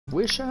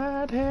Wish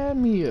I'd had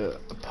me a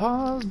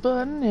pause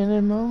button, and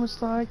in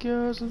moments like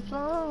yours, it's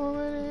all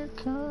when it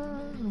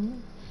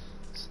comes.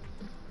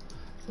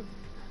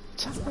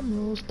 Time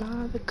rolls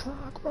by, the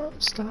clock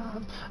won't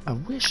stop. I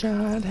wish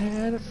I'd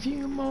had a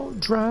few more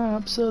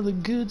drops of the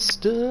good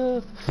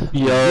stuff.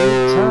 Yo.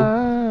 Good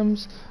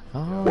times.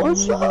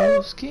 What's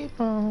up? Just keep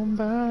on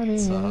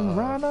biting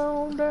right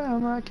on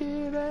down like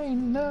it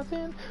ain't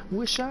nothing.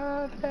 Wish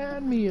I'd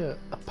had me a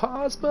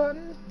pause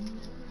button.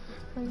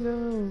 It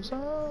goes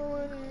on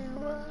when it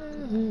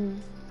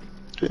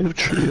They have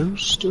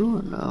trios still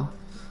or no?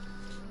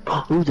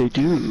 Oh, they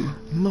do.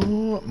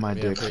 more. My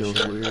dick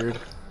feels weird.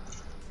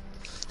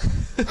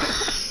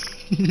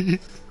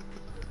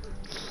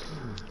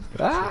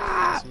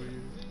 Ah!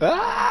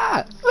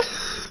 Ah!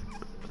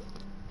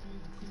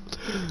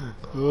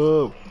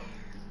 Oh.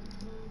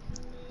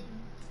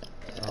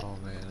 Oh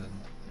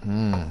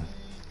man.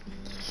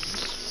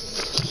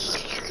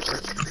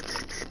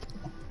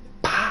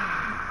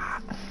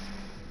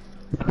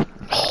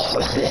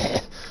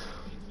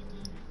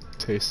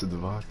 Tasted the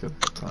vodka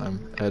at the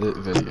time. Edit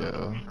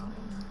video.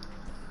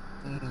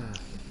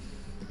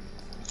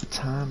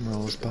 Time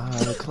rolls by,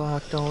 the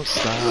clock don't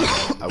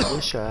stop. I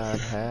wish I'd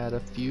had a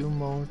few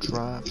more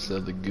drops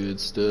of the good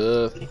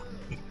stuff.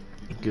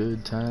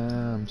 Good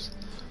times.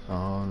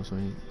 Oh,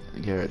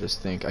 Garrett,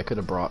 just think, I could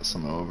have brought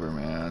some over,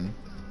 man.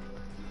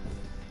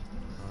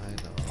 I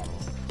know.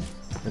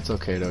 It's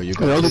okay though, you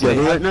Are they all got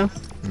together right now?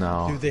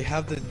 No. Dude, they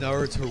have the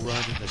Naruto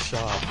run in the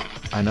shop.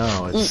 I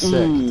know, it's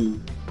sick.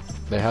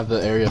 They have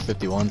the Area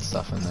 51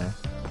 stuff in there.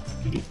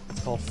 It's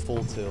called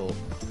Full Tilt.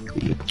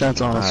 That's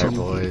awesome.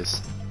 Alright,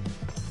 boys.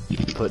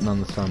 Putting on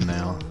the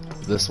thumbnail.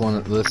 This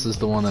is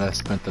the one that I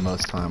spent the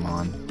most time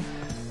on.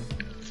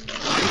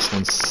 This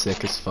one's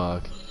sick as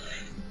fuck.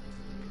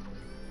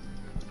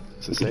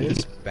 Does it say This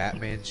it?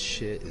 Batman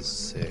shit is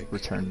sick.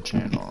 Return to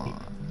channel.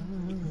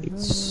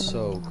 It's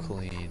so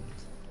clean.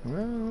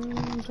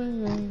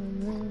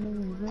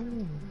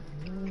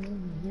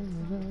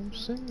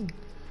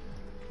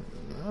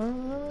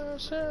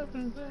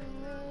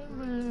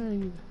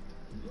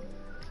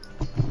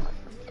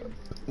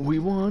 We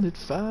wanted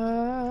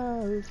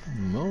 5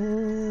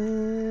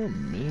 more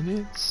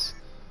minutes.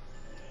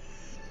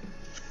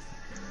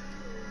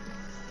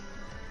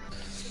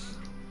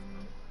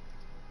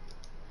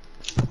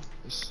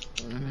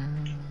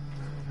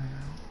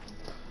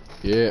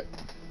 Yeah.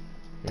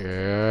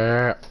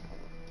 Yeah.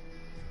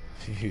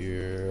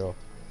 Yeah.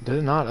 Did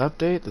it not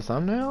update the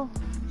thumbnail?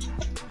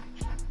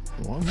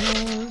 One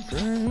more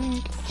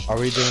drink. Are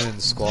we doing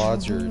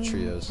squads or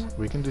trios?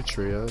 We can do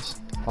trios.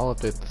 I'll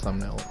update the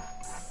thumbnail.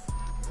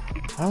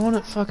 I want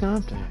it fucking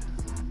update.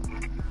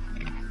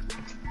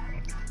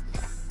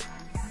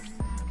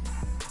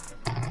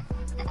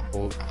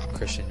 Oh,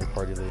 Christian, your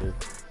party leader.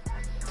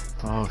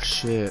 Oh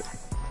shit.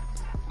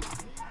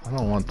 I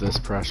don't want this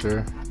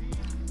pressure.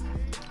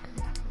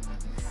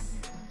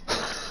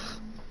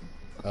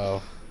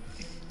 Oh.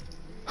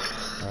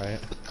 Alright.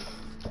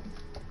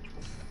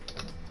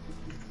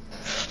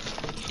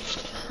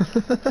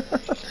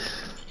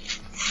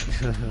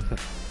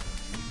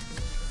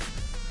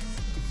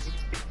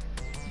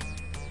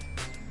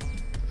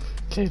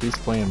 Katie's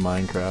playing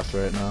Minecraft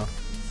right now.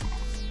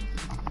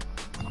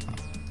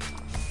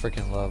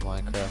 Freaking love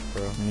Minecraft,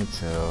 bro. Me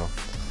too.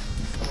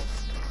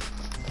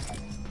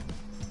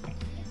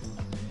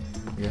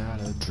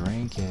 Got a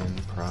drinking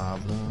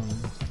problem.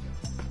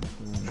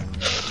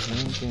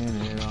 Drinking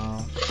it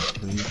all.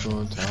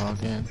 People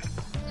talking,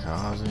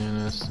 causing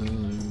a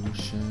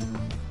solution.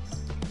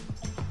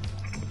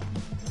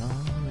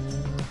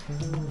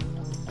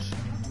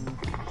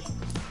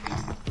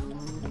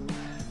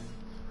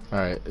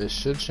 Alright, it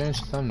should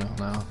change the thumbnail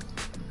now.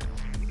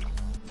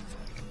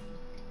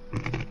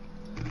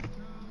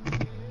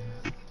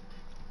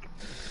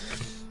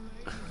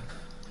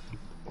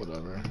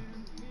 Whatever.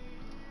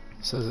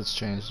 It says it's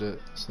changed it,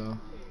 so.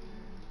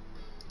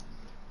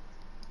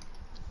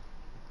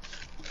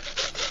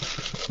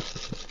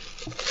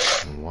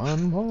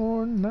 One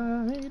more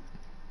night.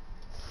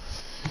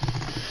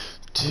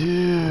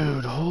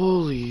 Dude,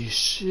 holy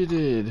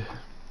shitted.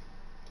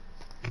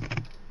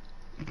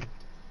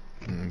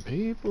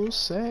 People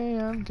say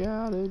I've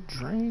got a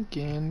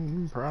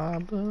drinking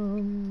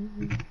problem.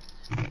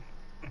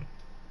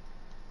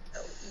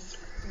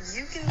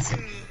 You can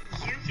send me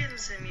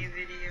a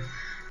video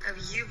of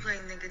you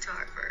playing the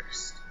guitar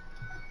first.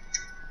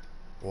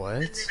 What?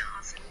 And then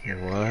I'll send you a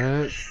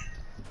What?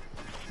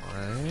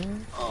 What?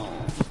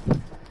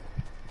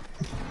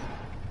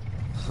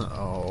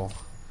 Oh.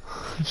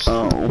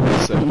 Oh.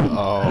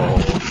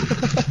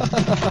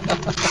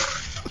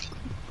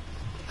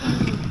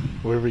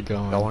 Where are we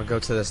going? I want to go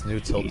to this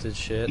new tilted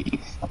shit.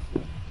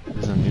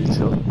 There's a new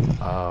tilt.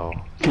 Oh.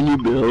 Can you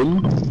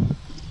build?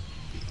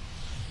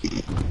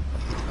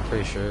 I'm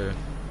pretty sure.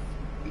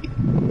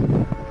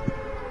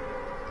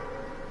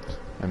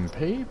 And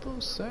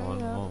people say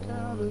One I've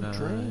got more a night.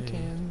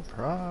 drinking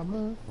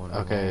problem. One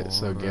Okay, more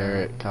so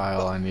Garrett, night.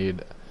 Kyle, I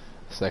need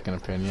a second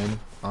opinion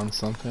on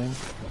something.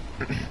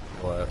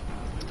 What?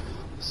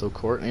 So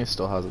Courtney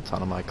still has a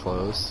ton of my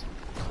clothes,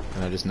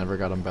 and I just never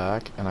got them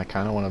back, and I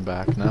kind of want them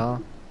back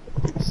now.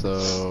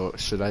 So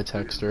should I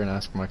text her and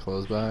ask for my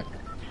clothes back?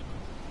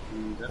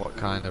 What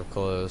kind of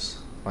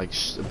clothes? Like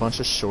a bunch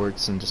of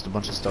shorts and just a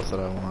bunch of stuff that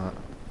I want.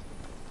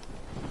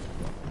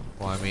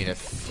 Well, I mean,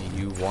 if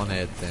you want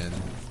it, then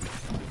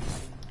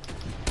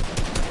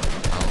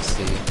I don't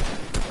see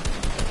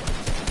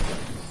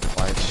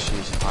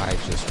why I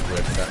just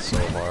ripped that so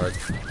hard.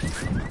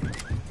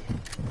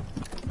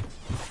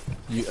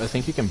 I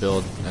think you can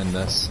build in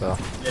this, so.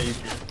 Yeah, you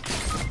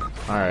can.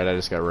 Alright, I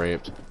just got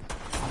raped.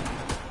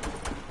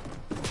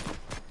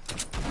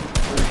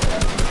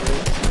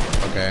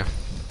 Okay,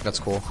 that's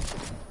cool.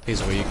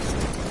 He's weak.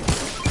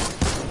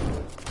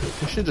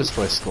 We should just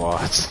play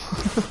squads.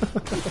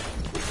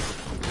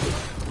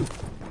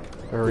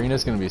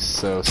 Arena's gonna be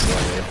so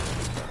sluggy.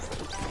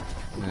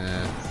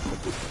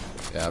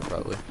 Yeah,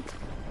 probably.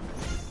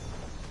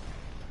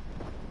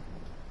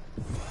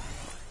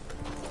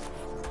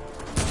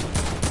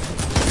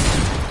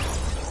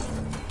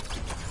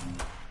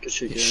 Good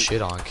shit, Get Garrett.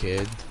 shit on,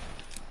 kid.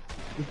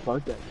 You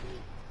fucked that.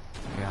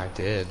 Yeah, I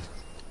did.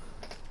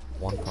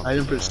 One pump. I had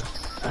him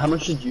for. How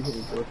much did you hit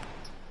him for?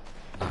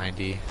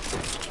 90.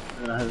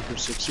 And I had him for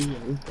 60. Yeah,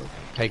 we fucked.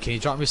 Hey, can you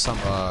drop me some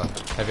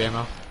heavy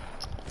ammo?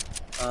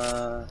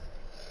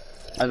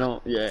 I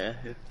don't. Yeah.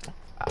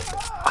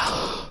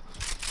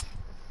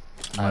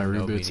 My I have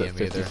no reboot's at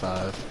medium either.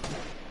 55.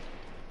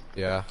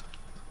 Yeah.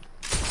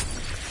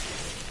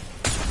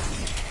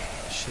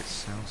 Shit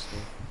sounds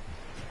good.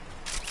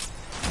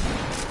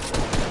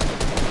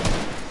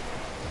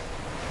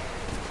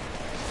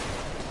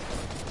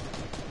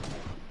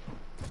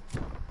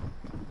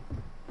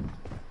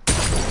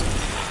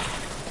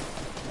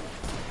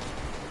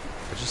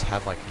 I just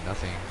have like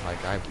nothing.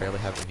 Like I barely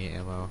have any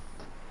ammo.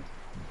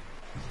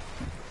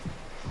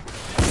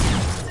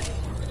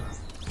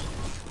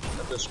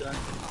 Got this guy.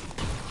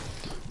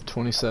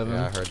 27.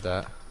 Yeah, I heard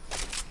that.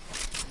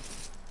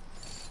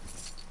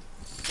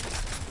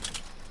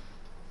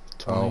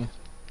 20.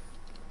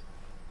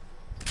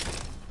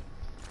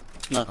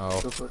 No.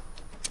 Oh. Go for it.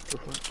 Go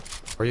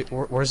for it.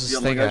 Where's this We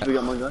got more thing guys. at? We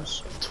got more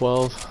guys.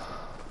 12.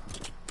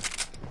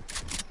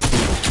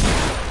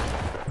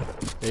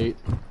 8.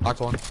 Knocked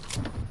one.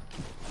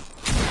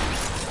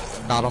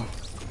 Got him.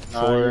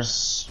 4.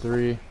 Nice.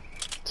 3.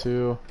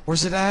 2.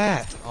 Where's it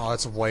at? Oh,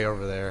 it's way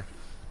over there.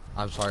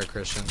 I'm sorry,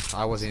 Christian.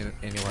 I wasn't even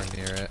anywhere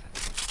near it.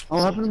 Oh,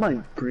 what happened to my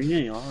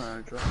green AR?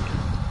 I dropped.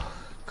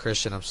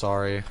 Christian, I'm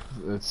sorry.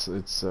 It's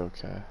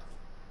okay.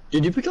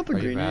 Did you pick up a Are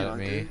you green mad AR? at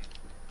me? dude?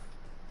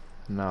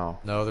 No.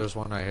 No, there's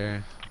one right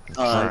here.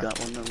 Oh, I Alright. got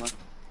one. Never mind.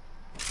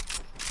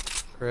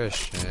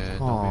 Christian, don't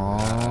be Aww.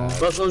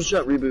 mad. Let's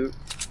shot reboot.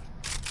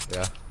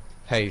 Yeah.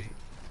 Hey,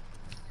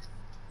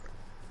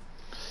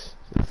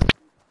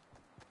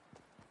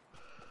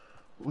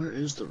 Where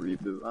is the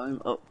reboot? I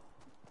don't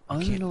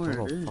can't even know where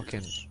build it a is.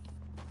 fucking-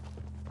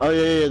 Oh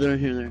yeah, they're in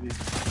here, they're in here.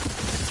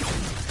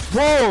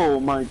 Whoa,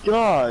 my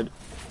god!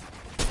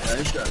 Yeah,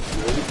 this guy's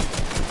good.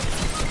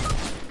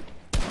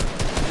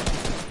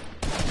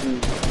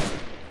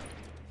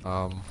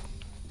 I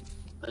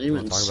I didn't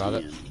even talk about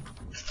it?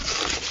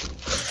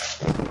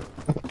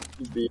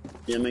 Be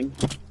DMing.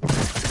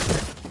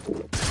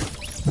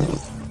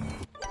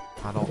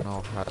 I don't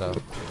know how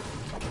to.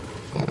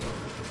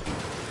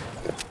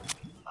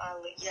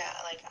 Yeah,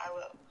 like I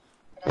will.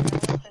 But I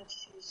don't want to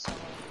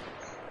someone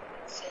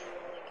say you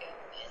only go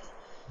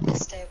in and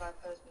stay by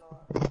post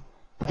more.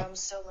 But I'm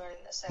still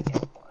learning the second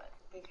one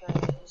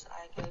because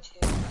I go to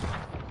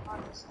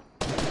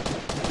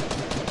Contrazi.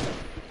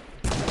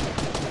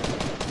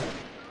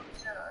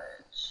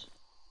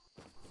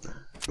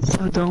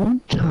 So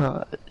don't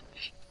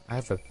touch. I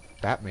have a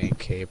Batman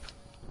cape.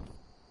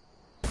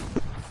 I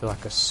feel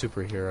like a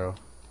superhero.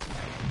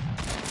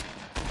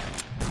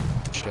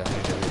 Shit, I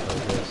need to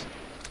reload this.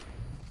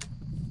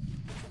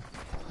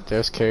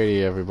 There's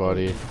Katie,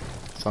 everybody.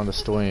 It's on the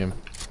stream.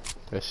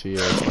 There she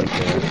is, right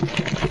there.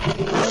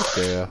 Right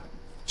there.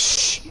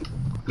 Shh.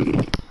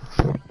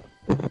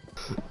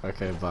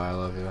 Okay, bye, I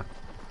love you.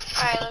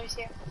 Alright, let me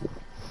see.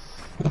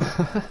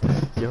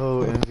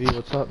 Yo, Envy,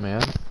 what's up,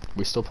 man?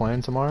 We still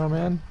playing tomorrow,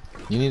 man?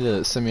 You need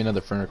to send me another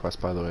friend request,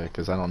 by the way,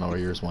 because I don't know where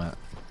yours went.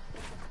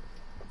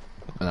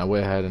 And I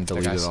went ahead and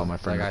deleted all my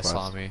friend that guy requests,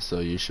 saw me. so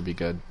you should be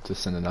good to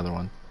send another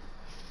one.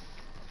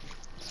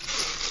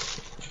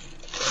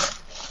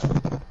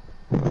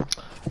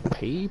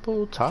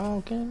 People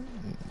talking.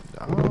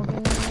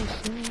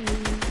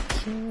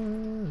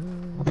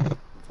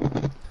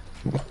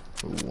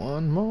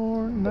 One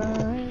more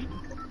night.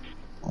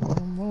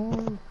 One more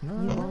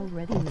night. You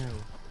already know.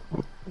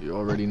 You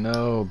already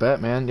know.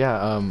 Bet, man.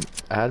 Yeah,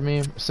 add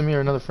me. Send me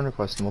another friend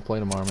request and we'll play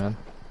tomorrow, man.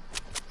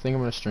 I think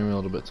I'm gonna stream a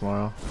little bit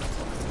tomorrow.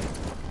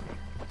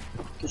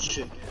 Good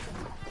shit.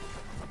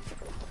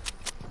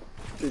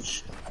 Good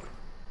shit.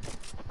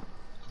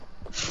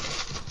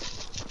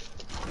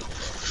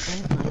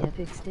 And my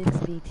epic sticks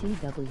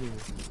BTW.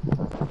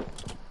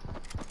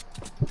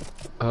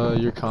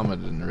 Your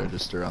comment didn't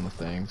register on the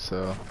thing,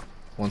 so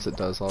once it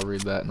does, I'll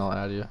read that and I'll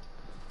add you.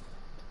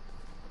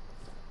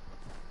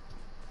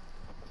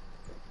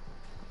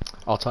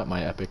 I'll type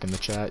my epic in the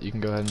chat. You can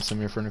go ahead and send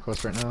me your friend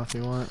request right now if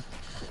you want.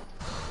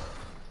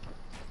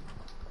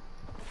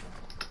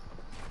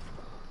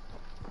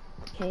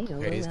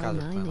 KOL Yeah, he's got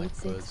it, man, like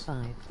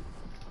 9865.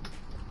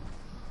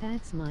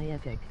 That's my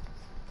epic.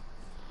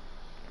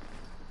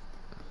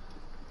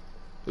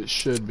 It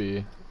should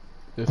be.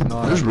 If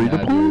not, Just read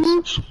the add yours.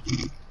 posts.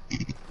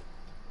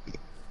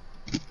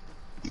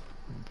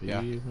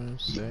 Yeah. People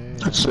say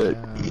That's I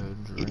it. got a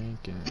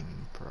drinking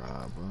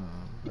problem.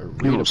 Or You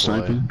read won't a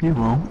snipe play. him. You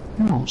won't.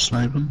 You won't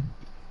snipe him.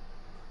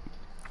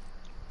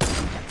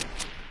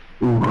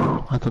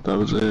 Ooh, I thought that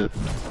was it.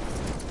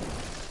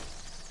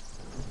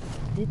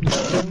 Did not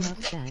show up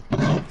that.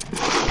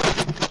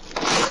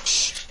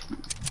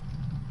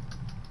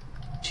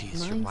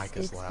 Jeez, your Mine mic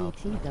is sticks loud.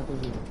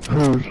 BTW.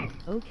 Who's?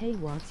 Okay,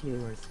 what's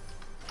yours?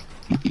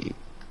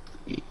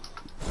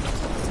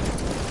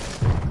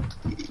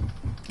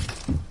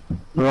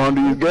 Ron,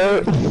 do you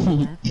get?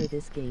 After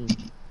this game.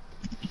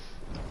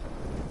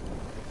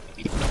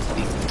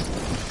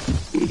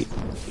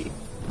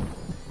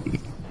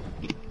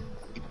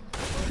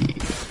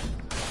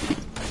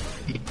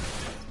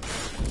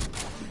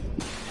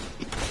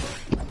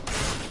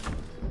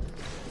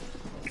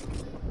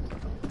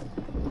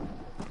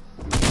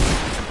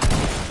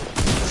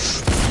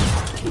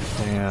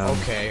 Damn.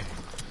 Okay.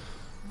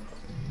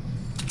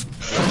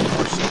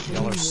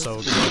 Y'all are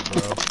so good,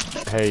 bro.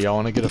 Hey, y'all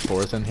want to get a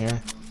fourth in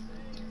here?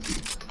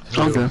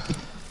 Okay.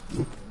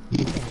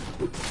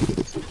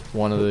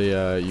 One of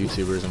the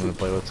YouTubers I'm gonna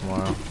play with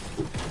tomorrow.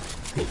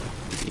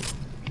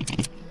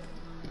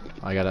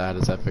 I gotta add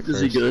his epic Is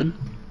first. he good?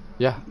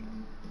 Yeah.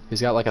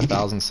 He's got like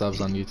 1,000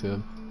 subs on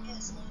YouTube.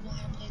 Yes, I know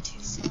how to play 2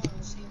 songs,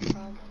 so you're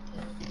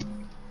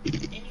probably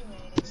good.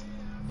 Anyways,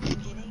 I'm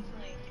getting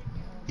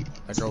like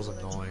That girl's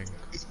annoying. order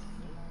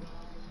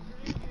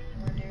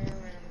and I'm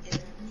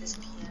getting this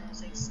piano,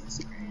 it's like 6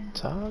 grand.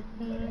 Talk.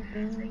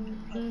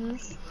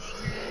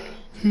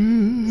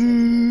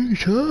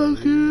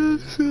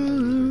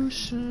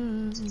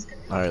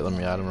 Alright, let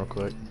me add him real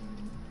quick.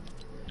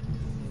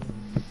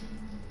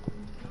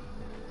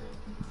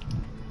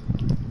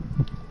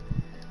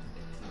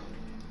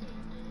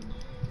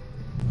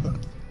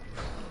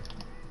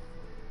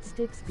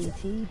 Sticks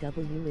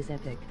BTW is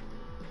epic.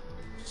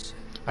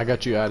 I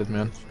got you added,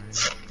 man.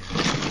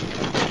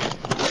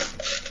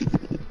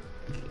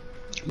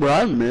 Bro,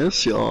 I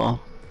miss y'all.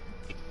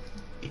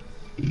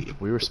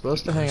 We were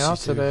supposed to hang Miss you out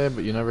too. today,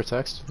 but you never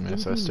texted me,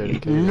 so I stayed in You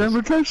Katie's.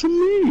 never texted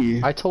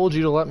me. I told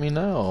you to let me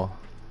know.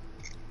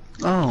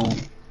 Oh.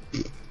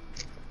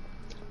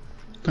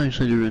 I thought you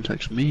said you were gonna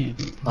text me.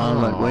 I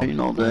was like waiting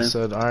all I day.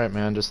 said, alright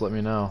man, just let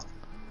me know.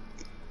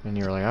 And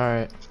you were like,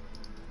 alright.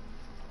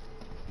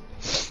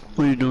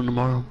 What are you doing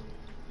tomorrow?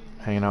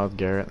 Hanging out with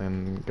Garrett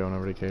and going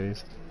over to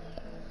Katie's.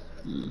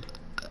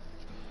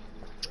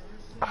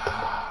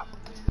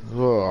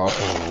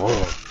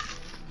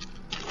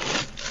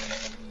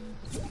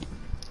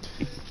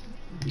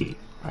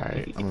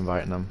 Alright, I'm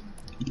inviting them.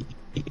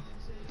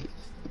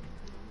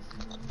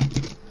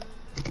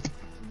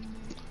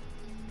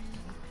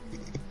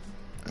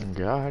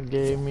 God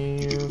gave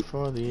me you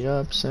for the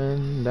ups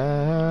and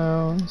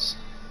downs.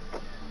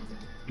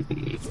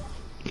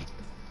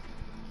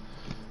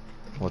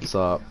 What's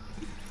up?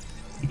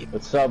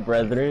 What's up,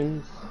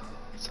 brethren?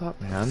 What's up,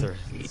 man?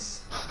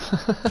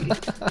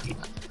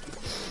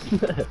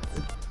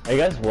 Are you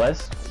guys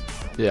west?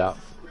 Yeah.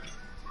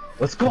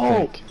 Let's I go!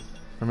 think.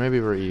 Or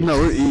maybe we're east. No,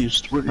 we're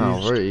east. We're No,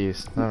 east. we're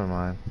east. Never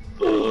mind.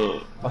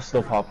 I'll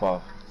still pop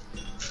off.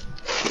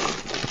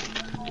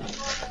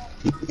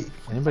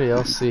 Anybody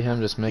else see him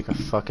just make a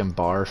fucking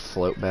bar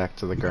float back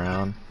to the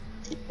ground?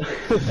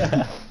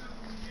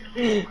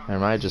 Or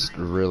am I just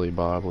really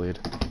bobbly?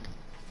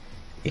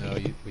 No,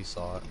 we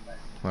saw it.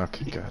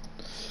 Okay, good.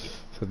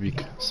 That'd be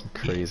some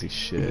crazy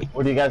shit.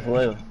 Where do you guys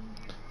live?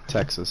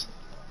 Texas.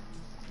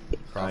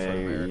 Crawford, yeah,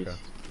 you're America.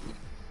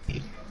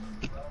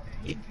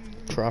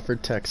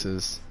 Crawford,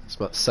 Texas. It's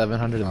about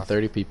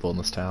 730 people in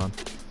this town.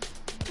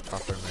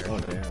 Crawford, Oh,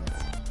 America. damn.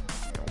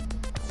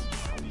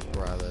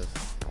 Where I live.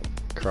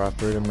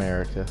 Crawford,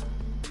 America.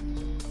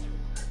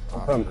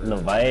 I'm from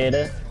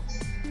Nevada.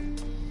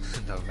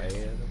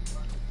 Nevada.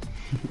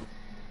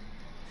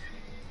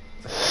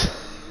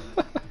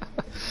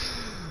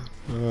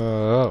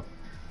 Oh.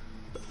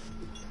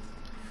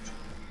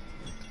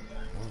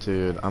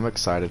 Dude, I'm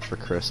excited for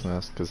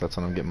Christmas because that's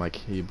when I'm getting my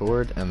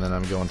keyboard, and then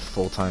I'm going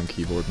full-time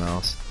keyboard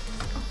mouse.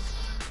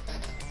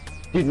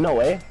 Dude, no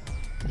way.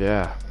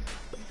 Yeah.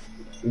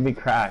 You'd be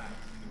cracked.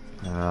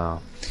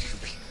 Oh.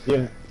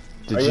 Dude,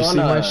 Did Are you you see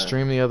on my a-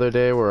 stream the other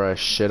day where I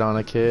shit on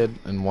a kid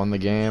and won the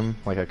game?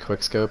 Like I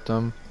quickscoped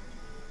him?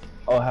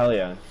 oh, hell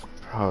yeah.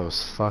 Bro, it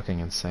was fucking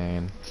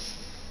insane.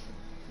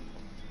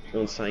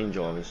 You're insane,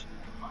 Jarvis.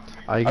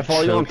 I I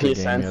follow you on choked the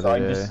game PSN, the so I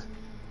other day.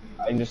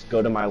 can just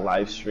go to my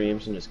live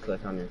streams and just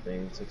click on your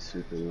thing. It's like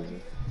super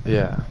easy.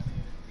 Yeah.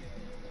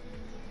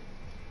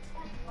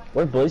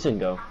 Where'd Blazin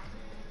go?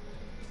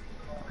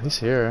 He's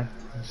here.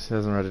 He just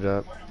hasn't read it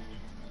up.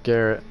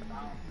 Garrett,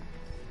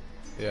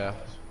 Yeah.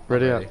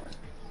 ready up. Ready.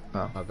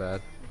 Oh. My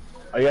bad.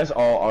 Are you guys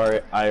all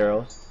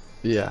IRLs?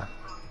 Yeah.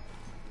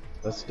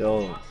 Let's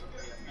go.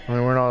 I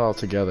mean, we're not all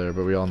together,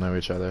 but we all know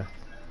each other.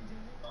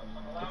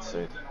 Let's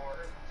see.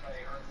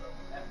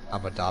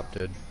 I'm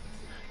adopted.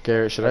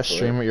 Garrett, should I That's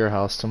stream lit. at your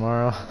house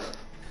tomorrow?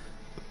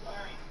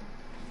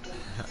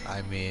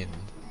 I mean,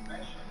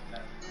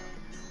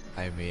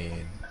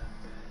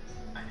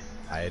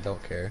 I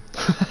don't care.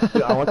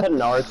 Dude, I want that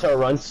Naruto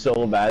run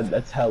so bad.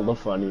 That's hella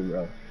funny,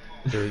 bro.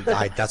 Dude,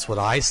 that's what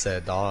I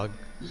said, dog.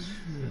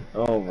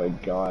 Oh my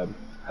god.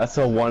 That's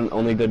the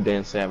only good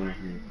dance they have in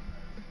here.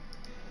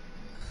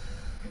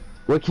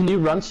 Wait, can you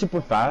run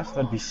super fast?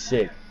 That'd be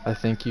sick. I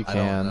think you I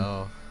don't can.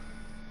 know.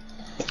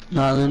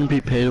 Nah, then be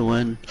pay to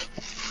win.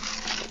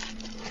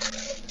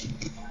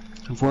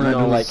 Fortnite No,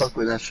 don't like- fuck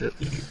with that shit.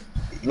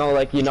 No,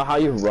 like, you know how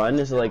you run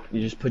is like, you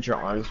just put your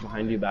arms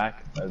behind your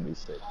back? That'd be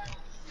sick.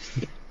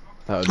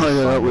 That would be Oh, yeah,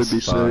 that fun would as be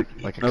fuck.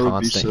 sick. Like a That would be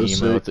constant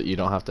so emote sick. that you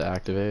don't have to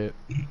activate.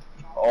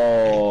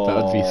 Oh. That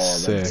would be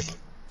that's- sick.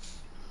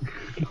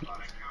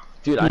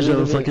 Dude, I There's need a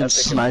to be an fucking epic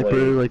sniper,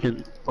 employee.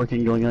 like,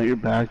 fucking going out your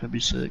back, that'd be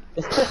sick.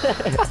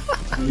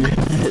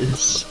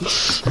 Yes.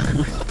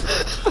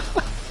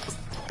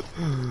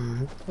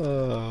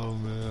 Oh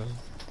man.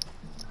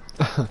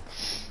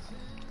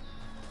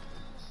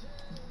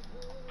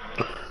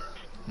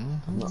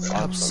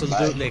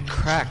 Absolutely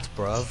cracked,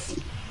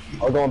 bruv.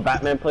 I'll go on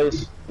Batman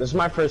plays. This is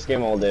my first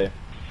game all day.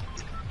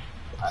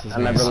 I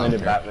never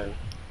landed Batman.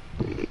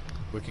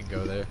 We can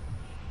go there.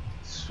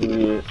 Sweet.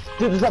 Dude,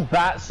 there's a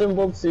bat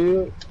symbol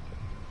too.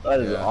 That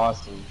is Yeah.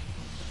 awesome.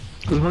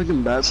 The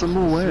fucking bat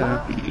symbol,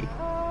 where?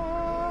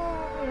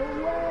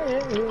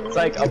 It's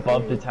like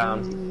above the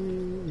town.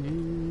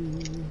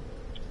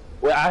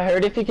 Wait, I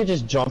heard if you could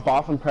just jump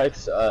off and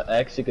press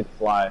X, you could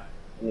fly.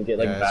 And you get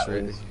like Yeah, bat it's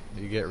wings.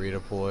 you get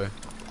redeploy.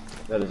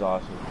 That is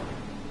awesome.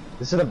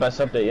 This is the best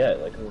update yet.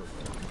 Like, come on.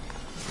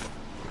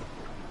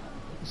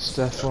 It's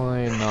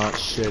definitely not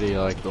shitty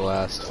like the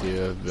last few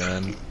have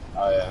been.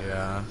 Oh yeah.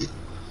 Yeah.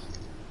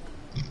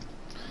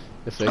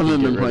 If they I've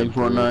could been get rid playing of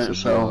Fortnite, it'd be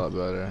so- a lot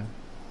better.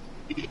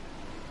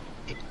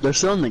 They're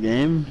still in the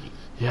game.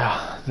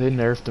 Yeah, they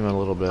nerfed him a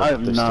little bit. I but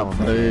have they're not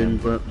still in the game.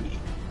 played,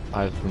 but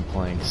I've been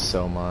playing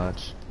so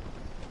much.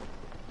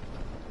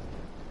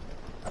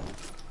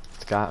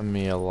 It's gotten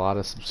me a lot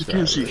of you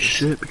can't see subscribers.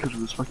 shit because of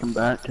this fucking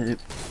bat tape.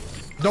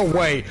 No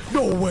way!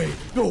 No way!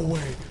 No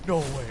way! No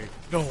way!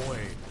 No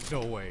way! No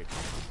way!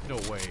 No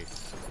way!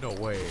 No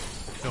way!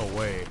 No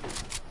way!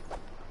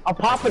 I'm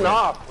popping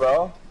off,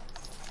 bro.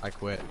 I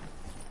quit.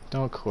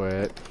 Don't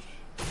quit.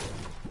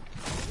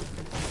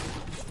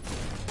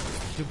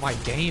 Dude, my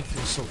game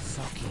feels so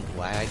fucking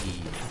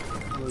laggy.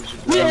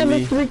 Yeah,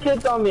 there's 3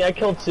 kids on me. I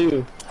killed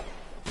 2.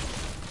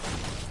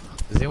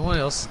 Does anyone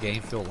else's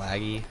game feel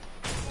laggy?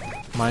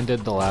 Mine did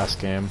the last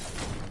game.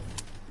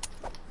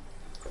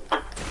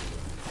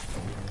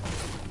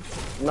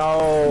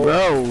 No.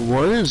 Bro,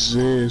 what is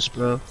this,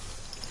 bro?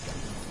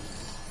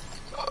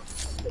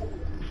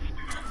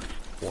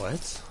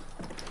 What?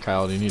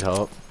 Kyle, do you need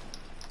help?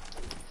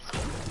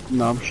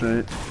 No, I'm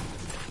straight.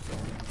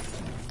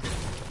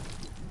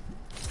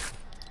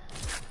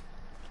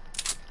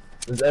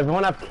 Does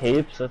everyone have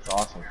capes? That's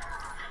awesome.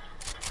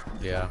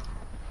 Yeah.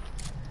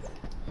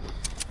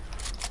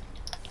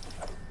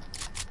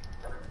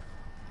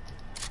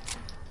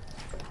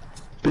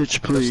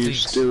 Bitch, please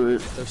stinks. do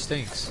it. There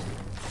stinks.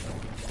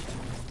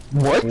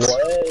 What?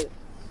 What?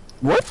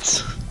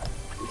 What?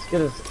 Let's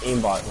get his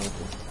aimbot.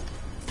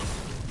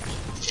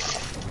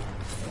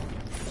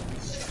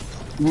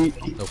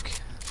 No,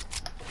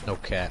 no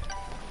cat.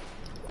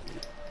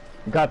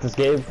 You got this,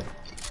 Gabe.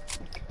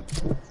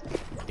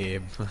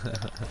 Gabe.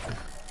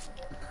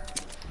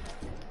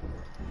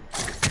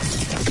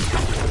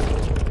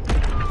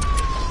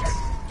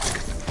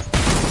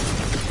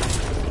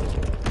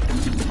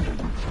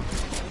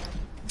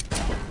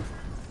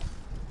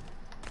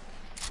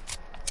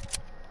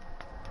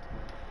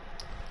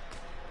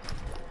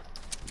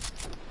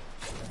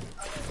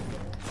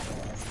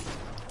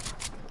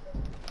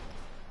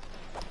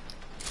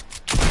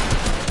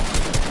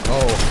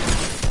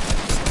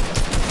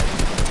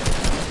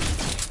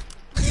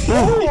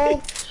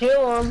 Oh,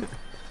 kill him.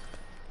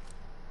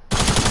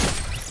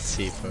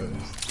 C-pose.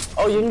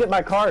 Oh, you can get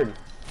my card.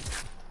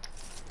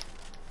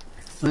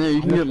 Yeah,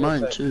 you can How get much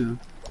mine was that? too.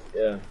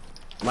 Yeah.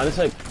 Mine is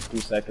like 2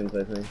 seconds,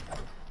 I think.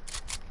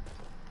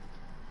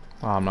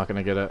 Oh, I'm not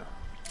gonna get it.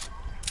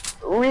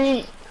 No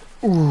way,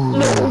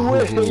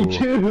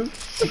 dude.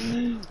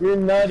 You're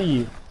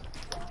nutty.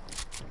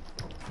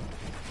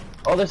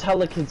 Oh, there's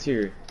hella kids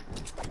here.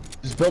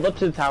 Just build up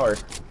to the tower.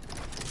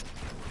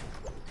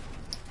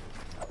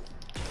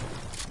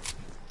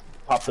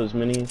 Pop those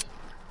minis.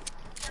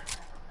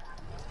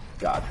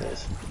 Got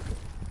this.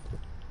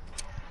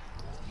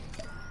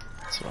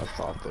 That's what I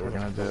thought they were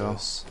gonna do.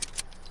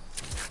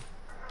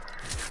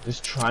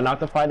 Just try not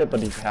to fight it,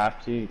 but if you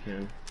have to, you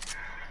can.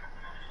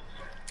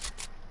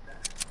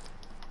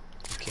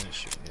 You can't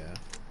shoot, yeah.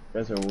 You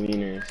guys are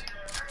wieners.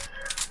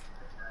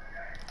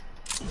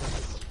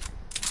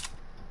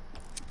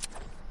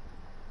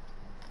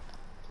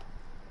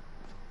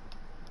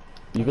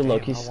 You can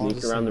low-key How long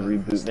sneak does around the that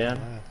reboot last? van.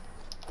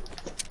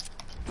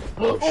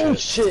 Oh, Oh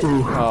shit. shit!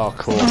 Oh,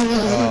 cool.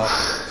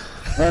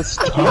 That's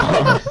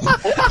tough.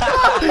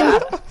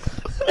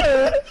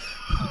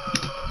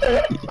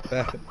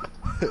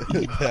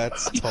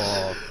 That's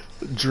tough.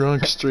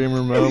 Drunk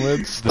streamer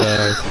moments.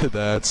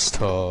 That's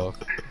tough.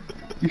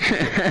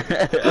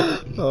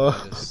 Oh.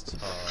 That's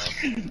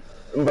tough.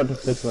 I'm about to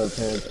fix my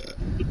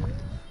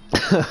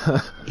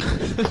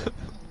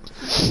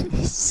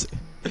pants.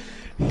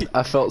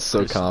 I felt so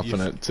Christian,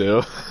 confident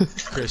too.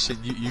 Christian,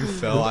 you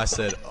fell. I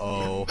said,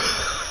 oh.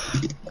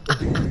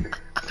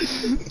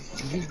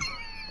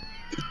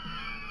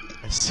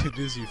 As soon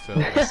as you fell,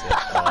 I said,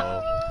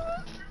 oh.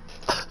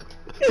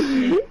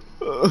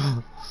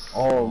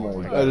 Oh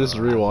my god. I just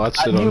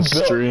rewatched it You on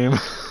built- stream.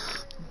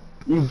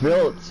 You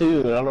built too,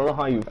 I don't know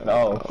how you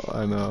fell. Oh,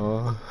 I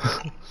know.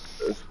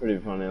 It's pretty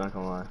funny, not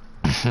gonna lie.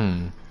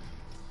 Oh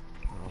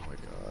my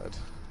god.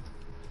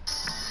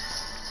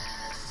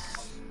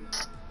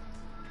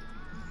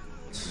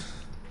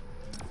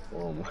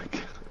 Oh my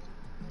god.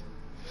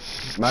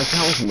 Imagine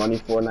how much money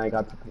Fortnite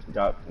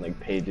got like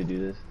paid to do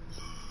this.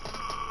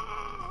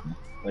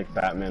 Like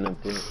Batman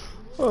up there.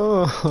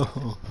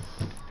 Oh.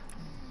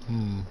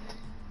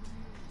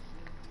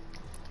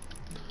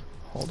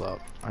 Hold up.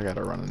 I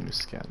gotta run a new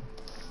skin.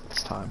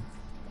 It's time.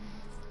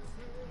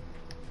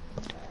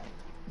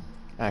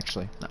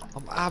 Actually, no.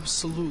 I'm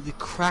absolutely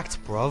cracked,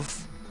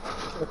 bruv.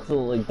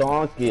 Absolutely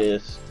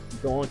donkeys.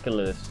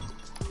 Donkeless.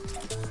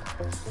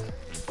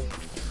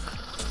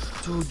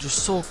 Dude, you're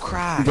so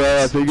cracked.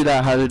 Bro, I figured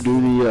out how to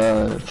do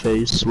the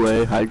face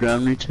sway high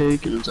ground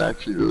retake, and it's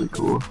actually really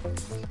cool.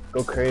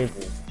 Go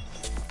crazy.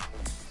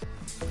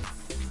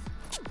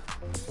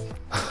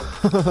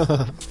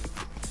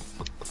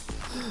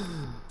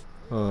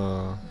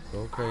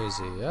 Go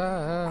crazy.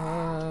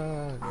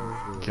 Yeah.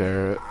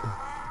 Garrett,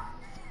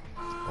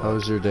 how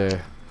was your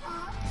day?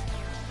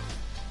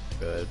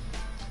 Good.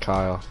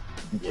 Kyle,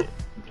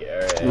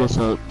 Garrett. What's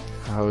up?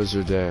 how was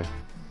your day?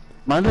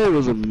 My day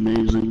was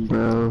amazing,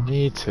 bro.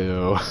 Me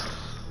too.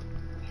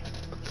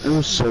 It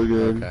was so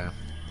good. Okay.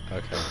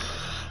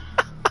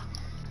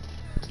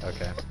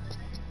 Okay.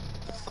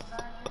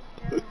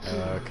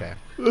 Okay.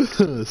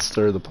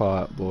 Stir the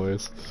pot,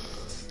 boys.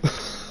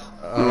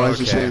 Why is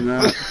he saying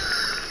that?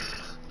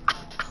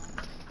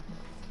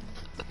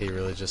 He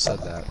really just said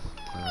that.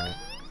 Alright.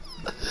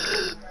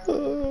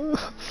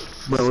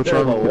 Bro, what's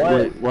Stir wrong? the what?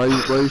 Wait, why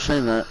are you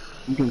saying that?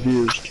 I'm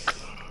confused.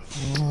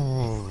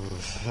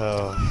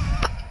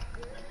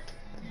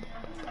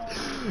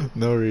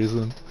 No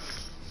reason.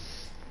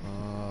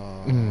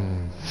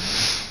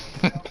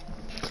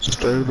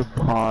 Stir the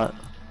pot.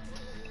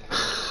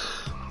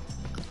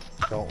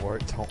 Don't worry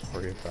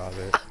about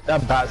it.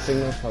 That bat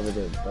signal's probably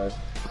good, but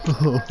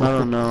I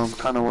don't know, I'm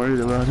kinda worried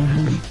about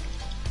it.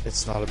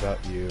 It's not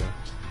about you.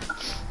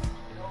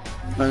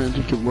 I didn't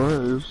think it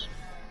was.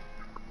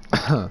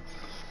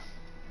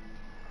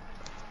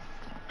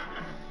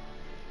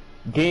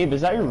 Gabe, is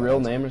that your real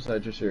name or is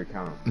that just your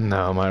account?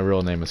 No, my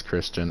real name is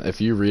Christian.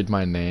 If you read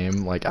my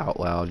name like out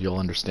loud, you'll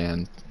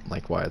understand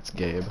like why it's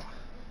Gabe.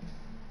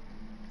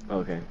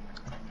 Okay.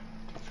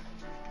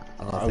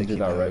 I don't I'll think do he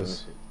that right.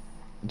 knows.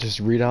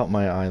 Just read out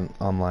my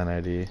online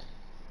ID.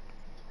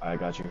 I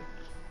got you.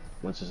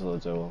 Once this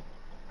loads, I will.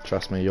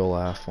 Trust me, you'll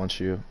laugh once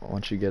you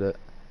get it.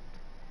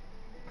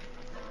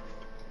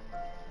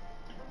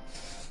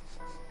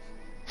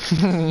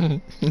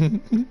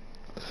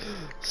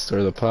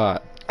 Stir the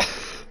pot.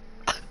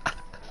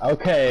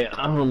 Okay,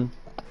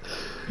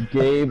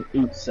 Gabe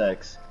eats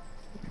sex.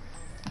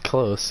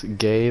 Close.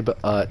 Gabe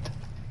Ut.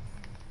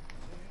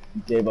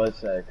 Gay butt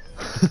sex.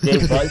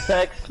 Gay butt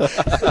sex?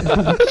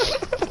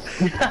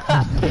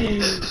 Gay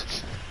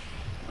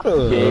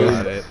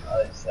Got it.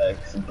 butt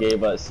sex. Gay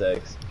butt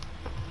sex.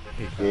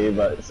 Gay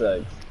butt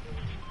sex.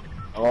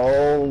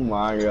 Oh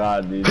my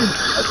god, dude.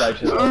 That's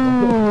actually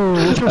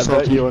awesome. I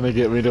bet you want to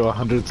get me to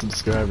 100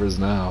 subscribers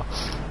now.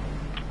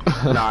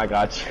 Nah, I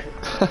got you.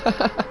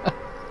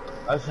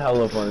 That's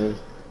hella funny.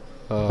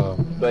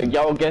 But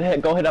yo,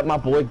 go hit up my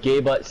boy Gay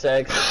Butt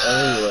Sex.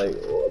 And he's like,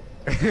 what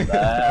the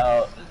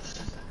hell?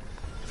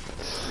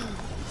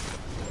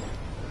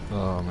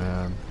 Oh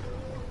man.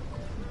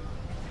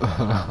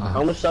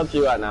 How much subs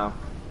you at now?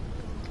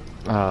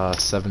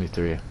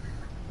 73.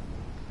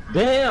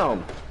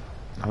 Damn!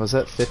 I was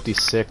at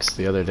 56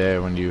 the other day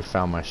when you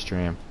found my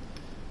stream.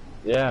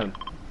 Yeah.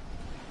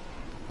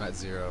 I'm at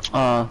 0.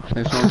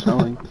 Okay, someone's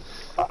selling.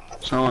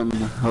 Someone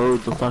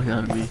hoed the fuck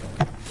out of me.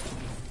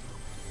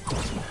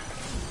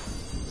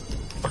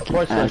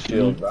 Watch that Acting.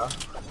 shield, bro.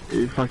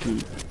 You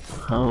fucking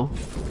hoe.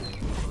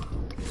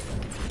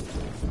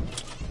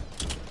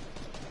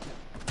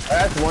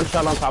 That's one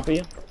shot on top of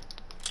you.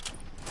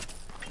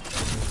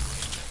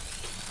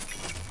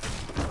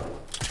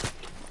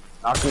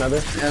 Knock another.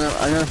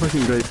 I got a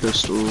fucking great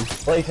pistol.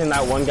 Placing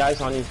that one guy's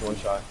on you one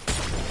shot.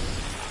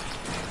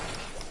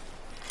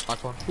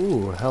 Knock one.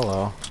 Ooh,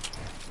 hello.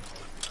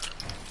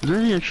 Is there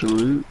any extra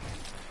loot?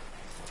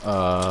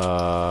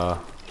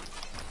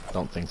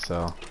 Don't think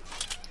so.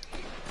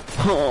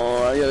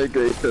 Oh, I got a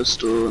great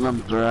pistol and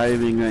I'm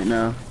driving right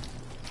now.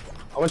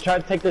 I'm gonna try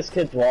to take this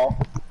kid's wall.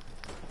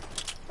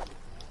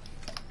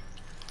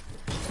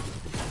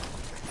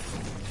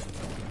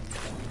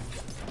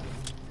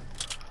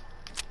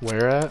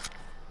 Where at?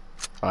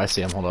 Oh, I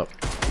see him. Hold up.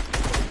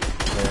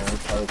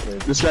 Yeah,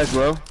 This guy's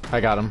low.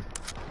 I got him.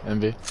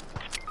 Envy.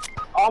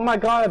 oh my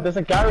god, there's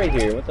a guy right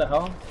here. What the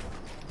hell?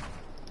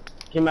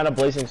 Came out of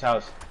Blazing's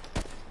house.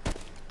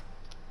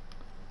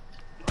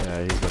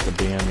 Yeah, he's about to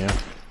BM you.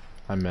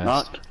 I missed.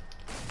 Knocked.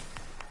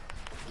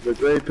 The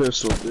great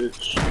pistol,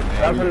 bitch.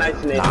 That was a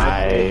nice name.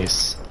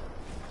 Nice.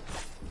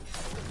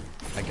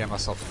 I get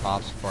myself the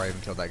pops before I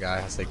even killed that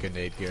guy. I say good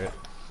nade, Garrett.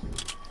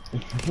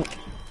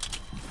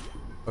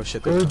 Oh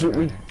shit, there's another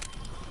guy in here.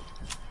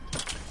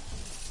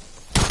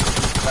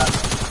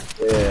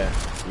 Yeah,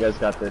 you guys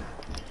got this.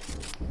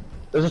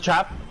 There's a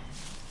trap.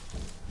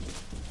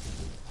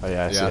 Oh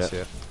yeah, I Yeah, I see see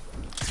it.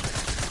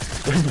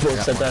 it.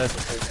 Both said that.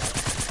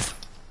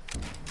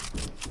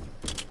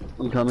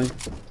 I'm coming.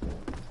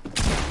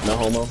 No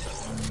homo.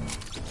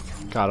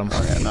 Got him.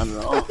 Yeah, not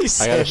at all.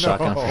 I got a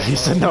shotgun for he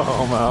said no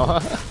homo.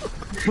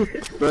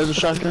 Where's the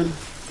shotgun?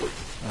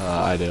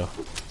 I do.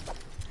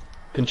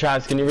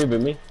 Contrazi, can you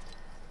reboot me?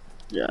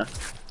 Yeah.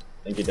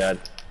 Thank you, Dad.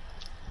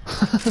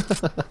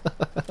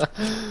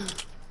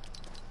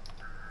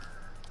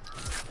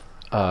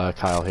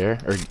 Kyle here.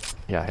 Or,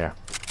 yeah, here.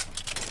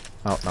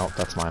 Oh, no,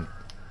 that's mine.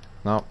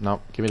 No,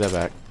 no, give me that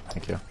back.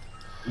 Thank you.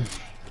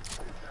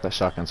 That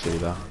shotgun's for you,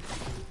 though.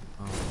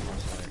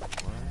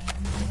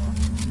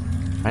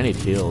 I need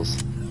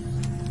heals.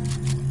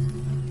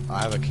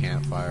 I have a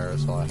campfire,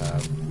 that's all I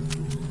have.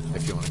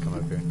 If you want to come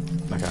up here.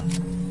 Okay.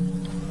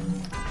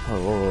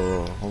 Oh, whoa, whoa,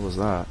 whoa. What was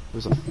that?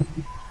 There's a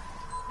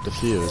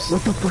diffuse.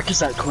 What the fuck is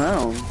that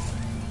clown?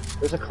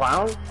 There's a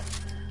clown?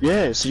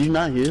 Yeah, did you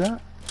not hear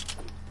that?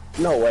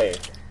 No way.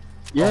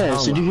 Yeah,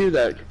 Oh, did you hear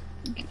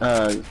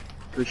that,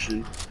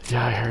 Christian?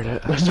 Yeah, I heard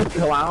it. There's a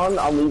clown?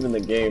 I'm leaving the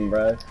game,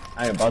 bruh.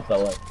 I ain't about that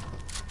life.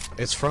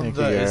 It's from Thank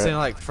the. you, Isn't Garrett.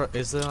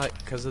 like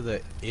because of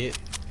the it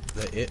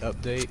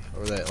update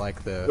or that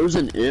like There the. was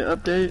an IT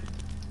update?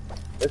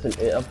 There's an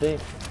it update?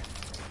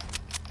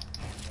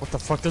 What the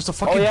fuck? There's a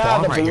fucking yeah,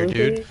 bomb the right here,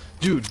 balloon dude. thing?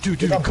 Dude,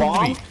 There's a come to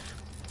bomb? me.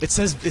 It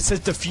says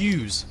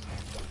defuse.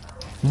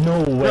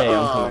 No way.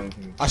 Uh-uh. I'm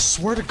coming. I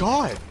swear to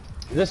God.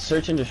 Is this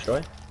search and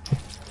destroy?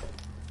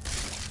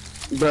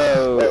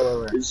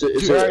 Bro, Wait. is it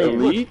Dude, a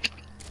look. leak?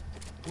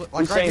 Look, Who's like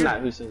right saying here.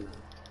 that? Who's saying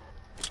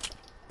that?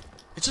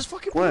 It just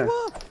fucking Where?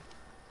 blew up.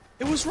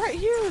 It was right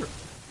here.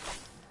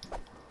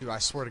 Dude, I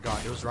swear to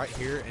God, it was right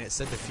here and it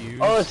said defuse.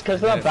 Oh, it's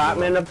because of and that then it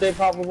blew Batman up. update,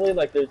 probably.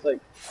 Like, there's like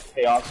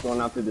chaos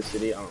going out through the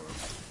city. I don't know.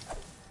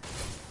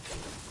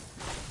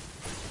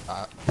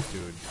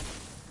 Dude.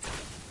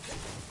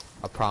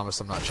 I promise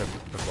I'm not checking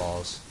the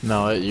balls.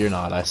 No, you're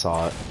not. I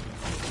saw it.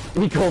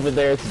 We go over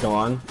there, it's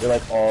gone. You're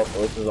like, oh,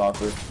 this is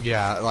awkward.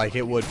 Yeah, like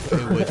it would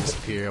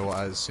disappear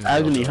as soon as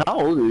Agony, how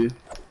old are you?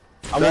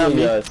 I'm Yeah, only,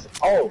 me.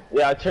 oh,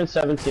 yeah, I turned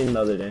 17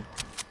 the other day.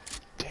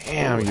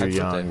 Damn, Oh, you're happy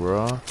young, birthday.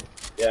 bro.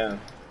 Yeah,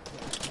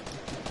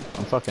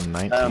 I'm fucking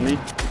 19. Me?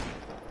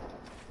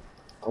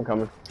 I'm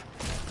coming.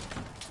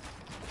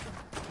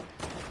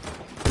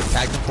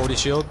 Tag the 40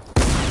 shield.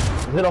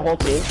 Is it a whole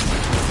team?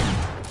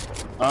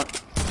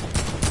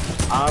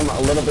 I'm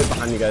a little bit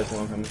behind you guys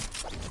while I'm coming.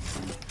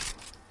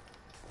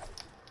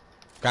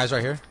 Guys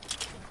right here.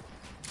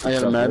 I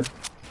got a med.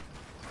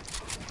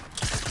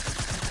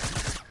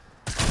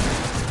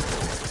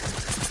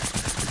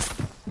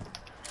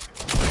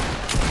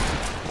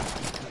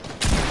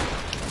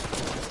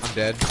 I'm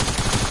dead.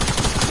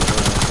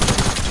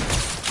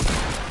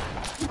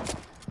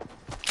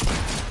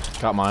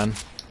 Got mine.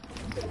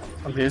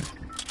 I'm here.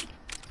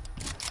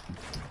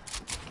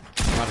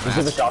 I'm out of Is it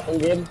the match. shotgun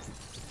game?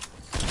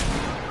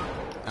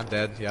 I'm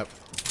dead, yep.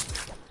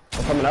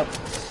 I'm coming up.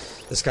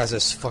 This guy's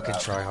just fucking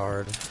try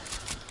hard.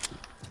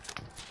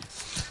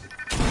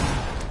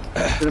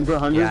 Hit him for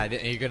 100. Yeah, and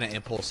you're gonna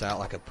impulse out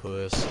like a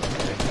puss.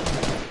 Okay.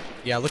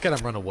 Yeah, look at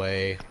him run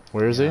away.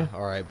 Where is he?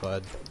 Alright,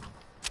 bud.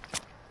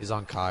 He's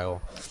on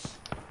Kyle.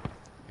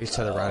 He's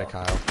to the right of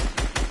Kyle.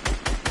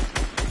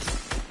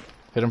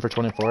 Hit him for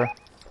 24.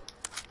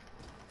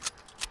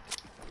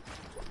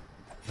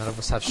 None of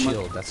us have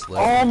shield, that's lit.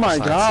 Oh my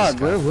Besides god, this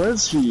guy. where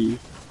was he?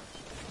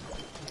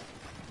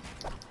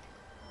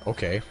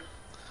 Okay.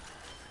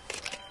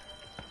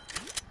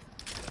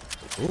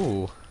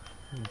 Ooh.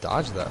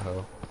 Dodge that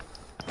hoe.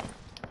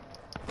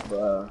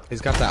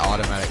 He's got that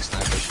automatic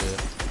sniper shit.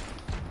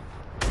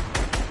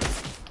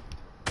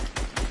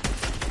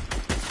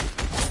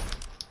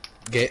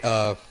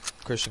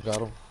 Christian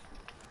got him.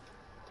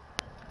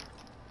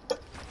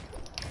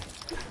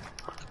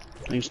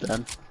 Thanks,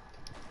 Dad.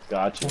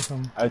 Gotcha.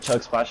 I have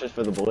chug splashes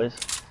for the boys.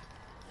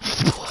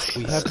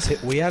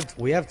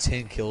 We have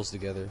 10 kills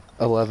together.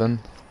 11.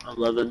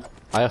 11.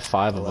 I have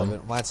 5 of them.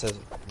 11.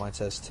 Mine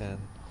says 10.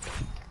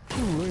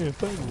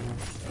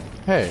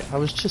 Hey, I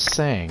was just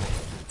saying.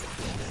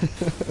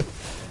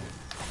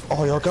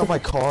 Oh, y'all got my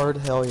card?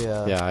 Hell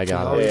yeah. Yeah, I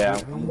got Oh it. yeah,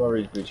 I'm gonna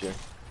reboot you.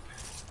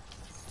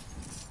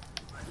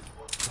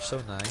 There's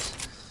so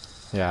nice.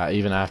 Yeah,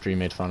 even after you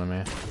made fun of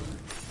me.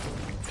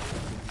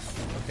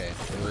 Okay.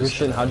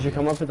 Christian, how'd you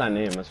come up with that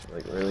name? That's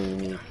like really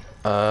unique.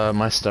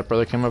 My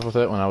stepbrother came up with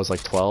it when I was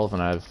like 12,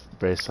 and I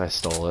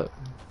stole it.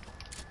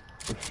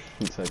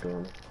 It's like,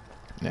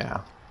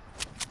 Yeah.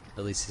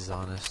 At least he's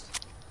honest.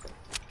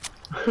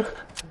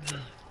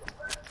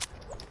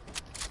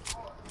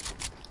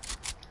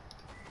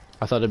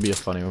 I thought it'd be a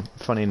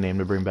funny name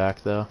to bring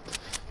back though.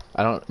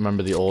 I don't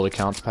remember the old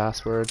account's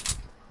password,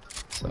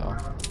 so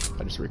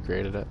I just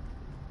recreated it.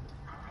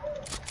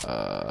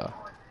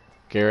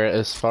 Garrett,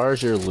 as far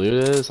as your loot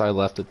is, I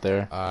left it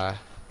there.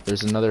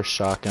 There's another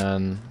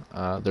shotgun.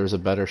 There's a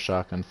better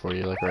shotgun for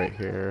you, like right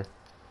here.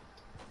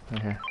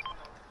 Right here.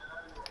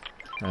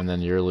 And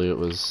then your loot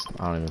was,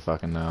 I don't even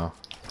fucking know.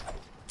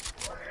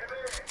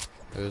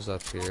 It was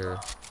up here.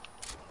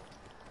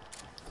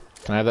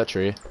 Can I have that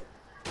tree?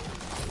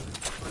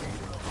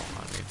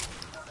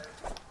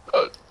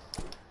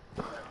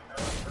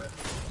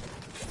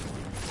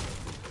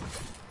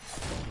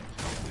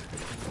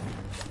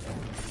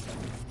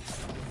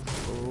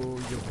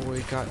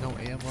 Got no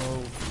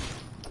ammo.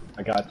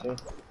 I got you.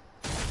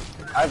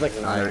 I have like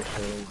 9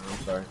 actually. I'm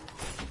sorry.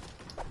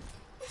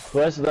 Who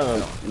has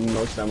the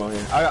most ammo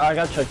here? I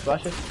got chug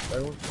splashes.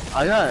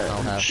 I got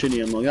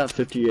shitty ammo. I got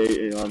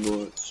 58 AR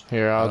bullets.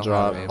 Here, I'll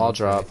drop.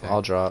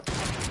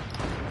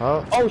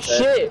 Oh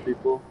shit!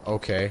 People.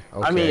 Okay.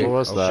 I mean, what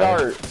was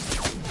that?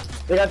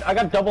 I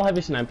got double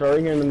heavy sniper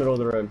right here in the middle of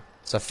the road.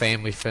 It's a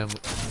family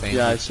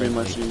Yeah, I see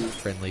my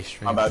friendly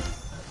stream. My bad.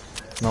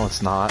 No,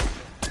 it's not.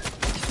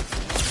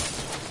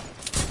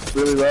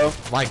 Really low.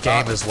 My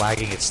game is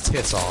lagging its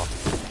tits off.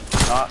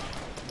 Not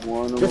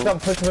one. Push up,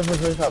 push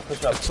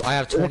up. So I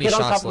have There's 20 a kid on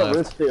shots top of the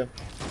left. roof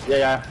too.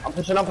 Yeah. I'm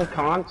pushing up with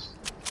cons.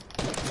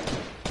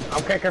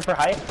 I'm kicker for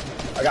height.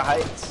 I got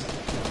height.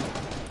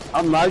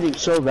 I'm lagging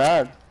so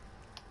bad.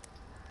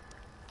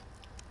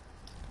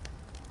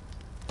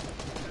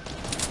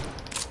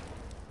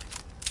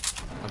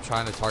 I'm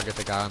trying to target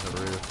the guy on the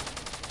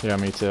roof. Yeah,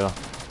 me too.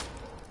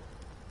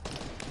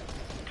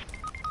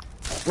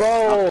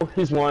 Bro,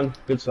 he's one.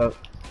 Good stuff.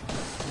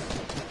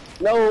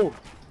 No!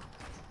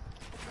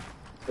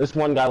 There's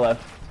one guy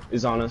left.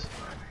 He's on us.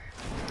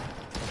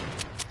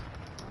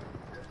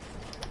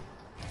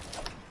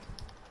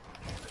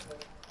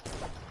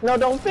 No,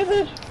 don't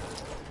finish!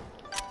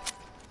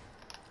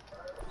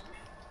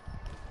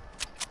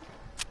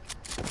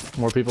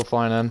 More people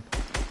flying in.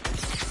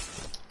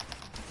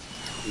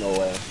 No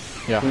way.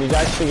 Yeah. Can you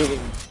guys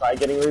try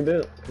getting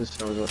reboot? Because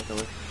snow's what's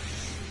coming.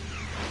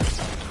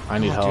 I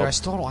need help. Dude, I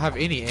still don't have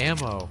any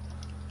ammo.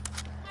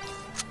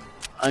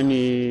 I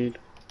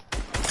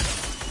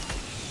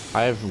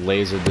have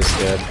lasered this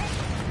kid.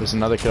 There's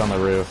another kid on the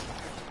roof.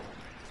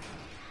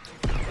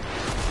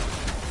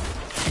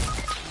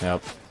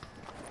 Yep.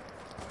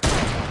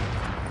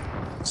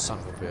 Son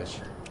of a bitch.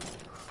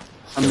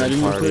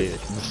 The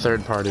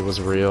third party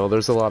was real.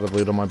 There's a lot of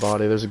loot on my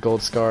body. There's a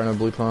gold scar and a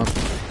blue pump.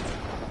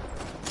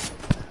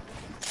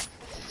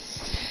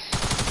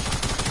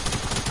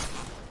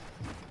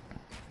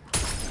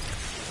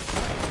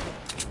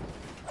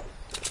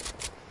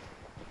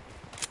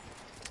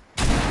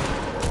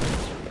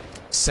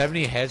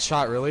 $70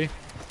 headshot, really?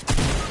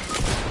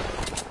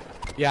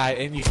 Yeah,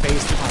 and you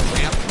phased him on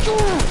ramp.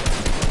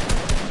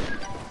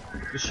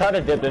 Just try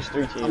to dip. There's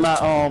 3 teams. I'm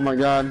at. Oh my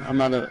god. I'm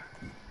out of.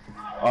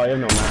 Oh, you have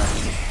no map.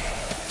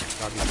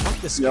 Fuck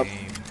this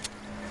game.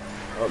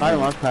 I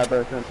lost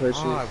Pepper. I can't play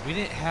God, we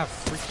didn't have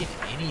freaking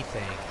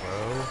anything,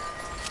 bro.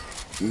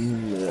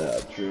 Yeah,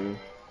 true.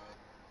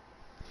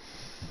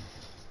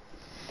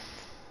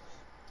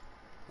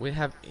 We didn't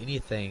have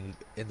anything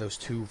in those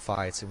 2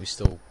 fights, and we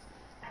still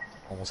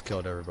almost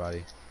killed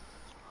everybody.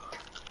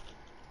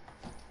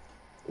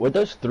 Where'd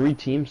those 3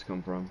 teams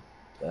come from?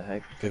 The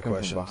heck? Good Come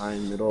question. From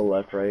behind, middle,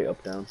 left, right,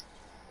 up, down.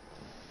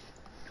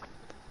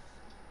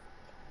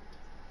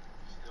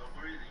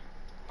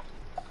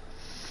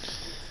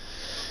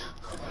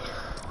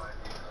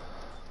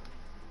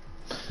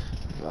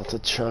 About to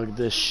chug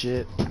this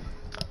shit.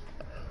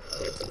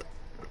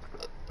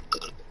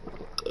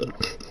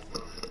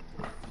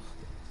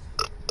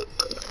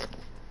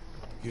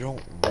 You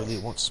don't really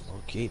want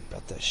Smokegate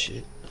about that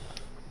shit.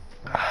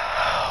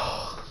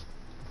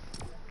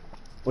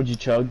 What'd you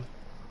chug?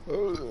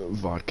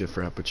 Vodka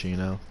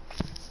frappuccino.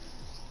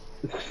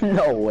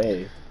 No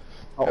way.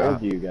 How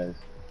old are you guys?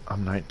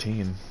 I'm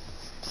 19.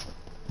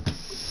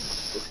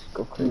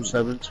 Go I'm crazy.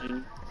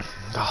 17.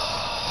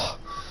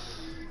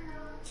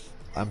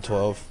 I'm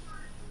 12.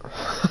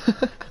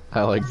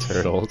 I like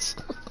turtles.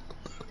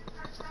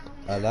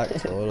 I like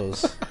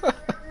turtles.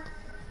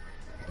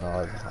 No,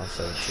 I'm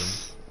 17.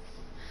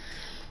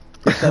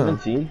 You're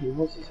 17? Your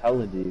voice is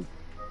hella deep.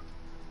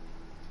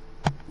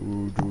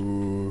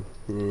 I'm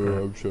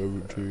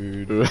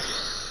 17.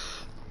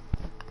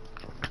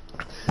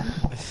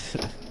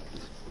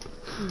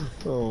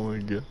 Oh my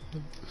god.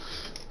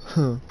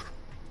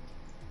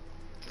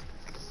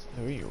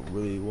 You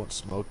really want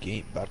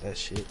Smokegate about that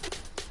shit.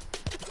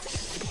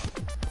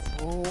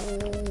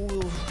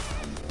 Oh.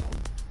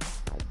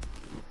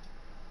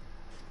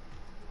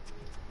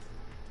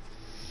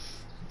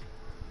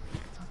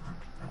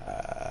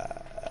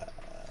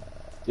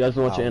 You guys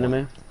watch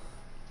anime?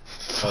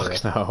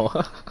 Fuck no.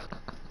 No.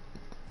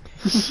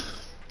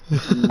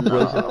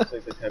 Sounds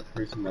like the type of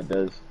person that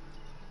does.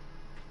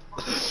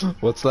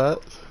 What's that?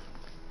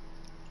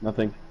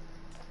 Nothing.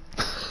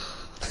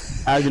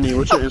 Agony,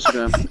 what's your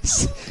Instagram?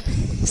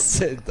 He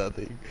said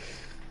nothing.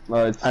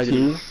 It's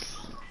Agony. T.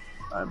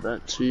 I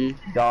bet T.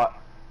 Dot.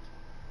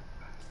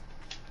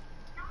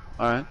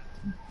 Alright.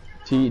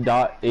 T.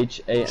 Dot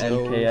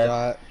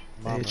H-A-N-K-S.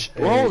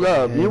 Hold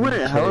up, you went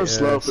hella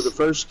slow for the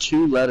first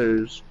 2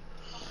 letters.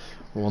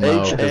 Well,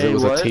 no, because it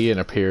was what? a T and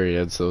a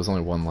period, so it was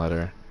only 1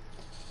 letter.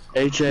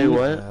 H-A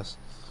what?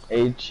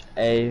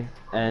 H-A-N-K-S.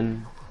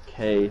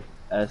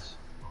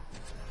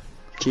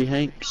 T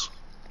Hanks.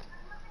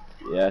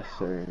 Yes,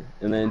 sir.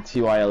 And then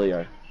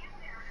T-Y-L-E-R.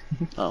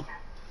 Oh.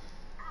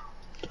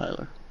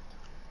 Tyler.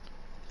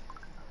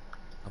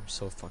 I'm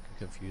so fucking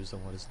confused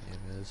on what his name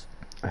is.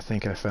 I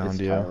think I found It's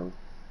you. Tyler.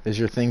 Is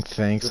your thing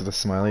thanks with a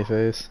smiley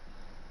face?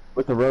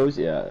 With the rose,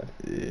 yeah.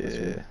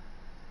 Yeah.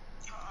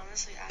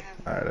 Honestly, I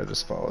have. Alright, I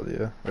just followed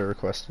you. I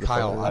requested a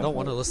Kyle, follow. I don't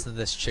want to listen to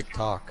this chick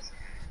talk.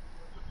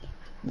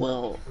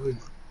 Well, I'm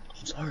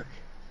sorry.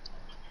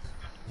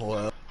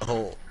 Well,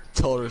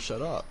 told her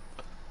shut up.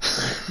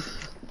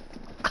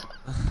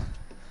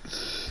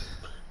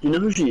 You know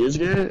who she is,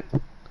 Garrett?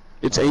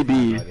 It's Oh, AB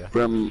no idea.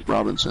 from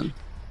Robinson.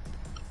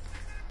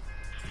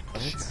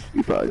 What?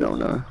 You probably don't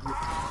know.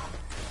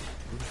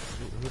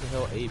 Who the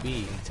hell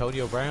AB?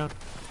 Antonio Brown?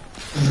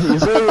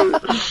 Is there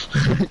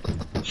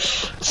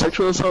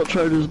sexual assault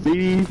charges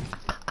B?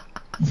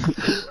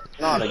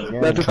 Not again.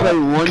 They have to play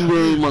 1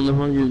 game on the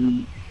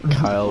fucking.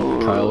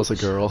 Kyle was a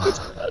girl.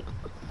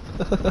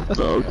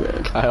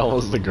 Okay. Kyle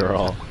was the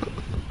girl.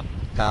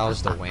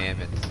 Kyle's the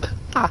whammon.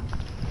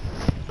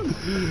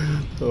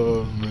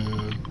 Oh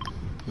man.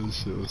 This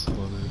shit was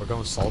funny. We're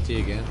going salty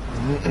again.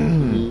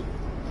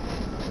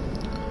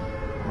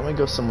 Why don't we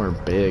go somewhere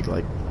big,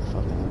 like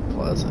fucking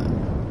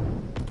Pleasant?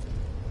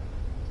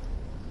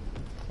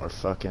 Or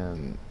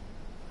fucking...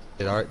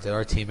 Did our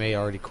teammate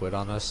already quit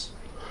on us?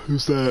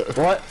 Who's that?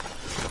 What?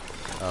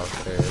 Oh,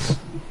 there it is.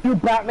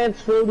 Dude, Batman's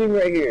floating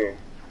right here.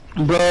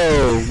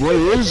 Bro, what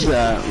is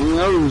that?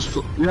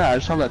 Yeah, I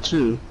saw that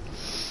too.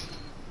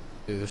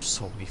 Dude, there's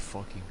so many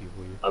fucking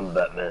people here. I'm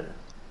Batman.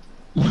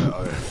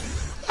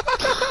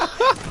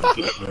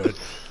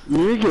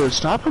 Nigga,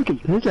 stop fucking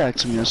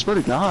pickaxing me, I swear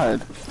to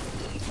God.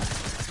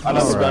 I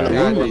know, Alright.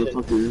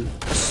 Motherfucker.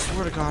 I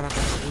swear to God, I'm not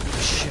gonna do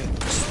this shit.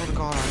 I swear to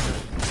God, I'm not.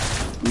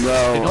 Did Bro.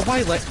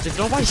 nobody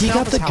He stay got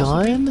out the this house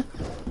with me? gun?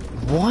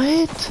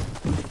 What?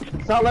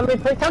 It's not letting me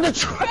play down the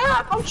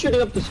trap! I'm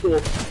shooting up the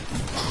school.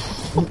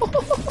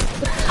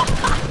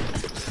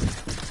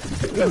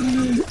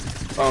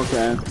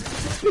 Okay.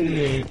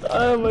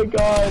 Oh my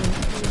god.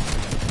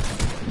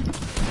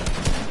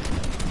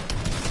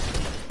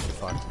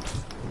 Fuck.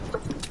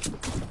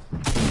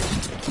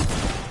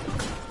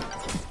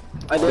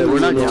 Hey, we're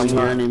not down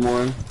here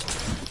anymore.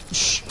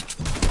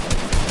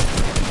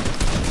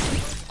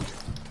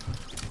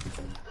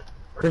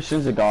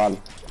 Christian's a god.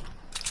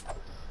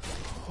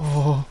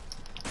 Oh.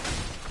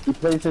 He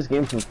plays this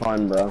game for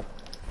fun, bro.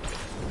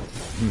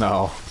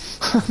 No.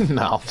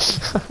 No.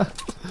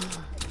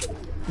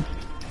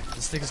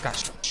 This nigga's got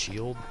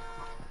shield.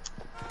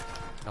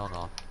 Hell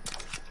no.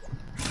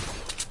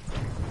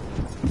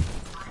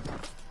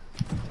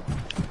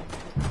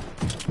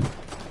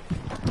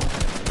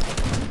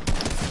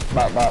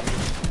 Bop.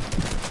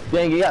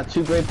 Dang, you got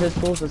 2 great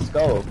pistols? Let's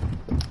go.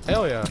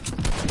 Hell yeah.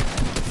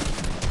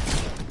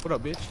 What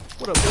up, bitch?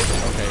 What up, bitch?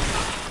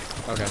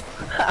 Okay.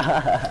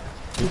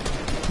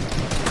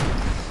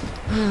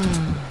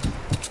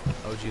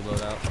 OG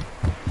loadout.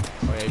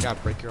 Oh yeah, you gotta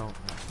break your own.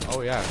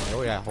 Oh yeah.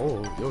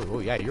 Oh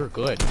yeah, you're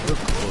good. You're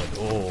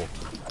good.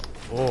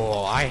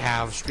 Oh, I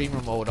have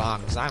streamer mode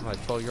on because I'm a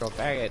 12-year-old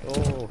faggot.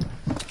 Oh.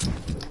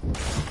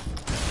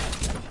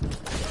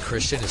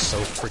 Christian is so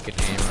freaking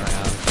aim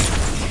around.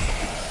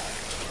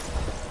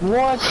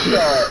 What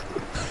the?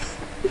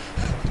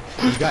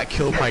 You got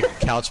killed by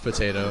couch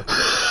potato.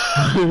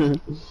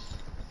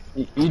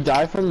 You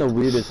die from the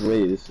weirdest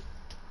ways.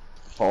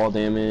 Fall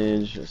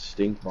damage, a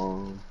stink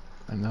bomb.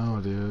 I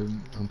know, dude.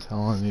 I'm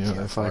telling you,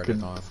 Yeah, if I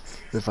farted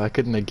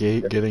could on.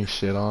 negate getting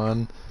shit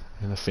on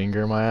and a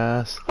finger in my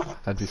ass,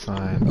 I'd be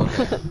fine.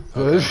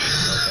 Okay.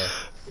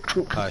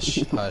 Hush.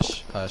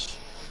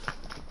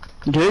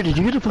 Gary, did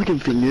you get a fucking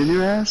finger in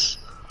your ass?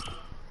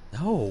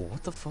 No,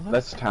 what the fuck?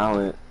 That's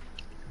talent.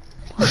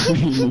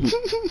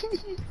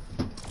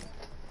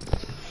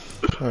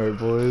 Alright,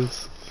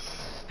 boys.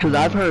 Cause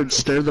I've heard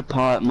stir the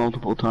pot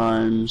multiple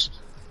times.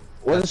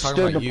 What I'm does talking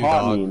stir about the you,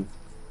 pot dog. mean?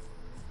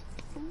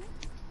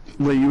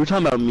 Wait, you were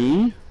talking about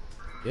me?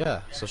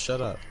 Yeah, so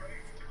shut up.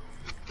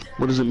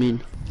 What does it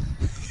mean?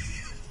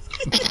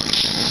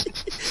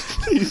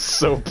 He's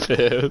so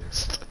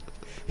pissed.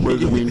 What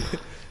does it mean?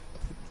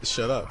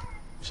 Shut up.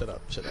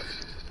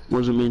 What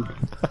does it mean?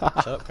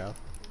 Shut up, Kyle.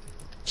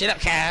 Shut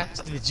up, Kyle.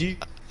 Stupid G.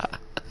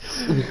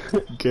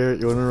 Garrett,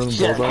 you wanna run the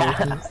bulldog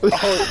with me? Oh,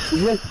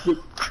 yes.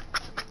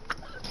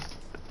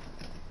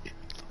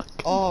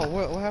 Oh,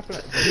 what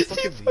happened? Did you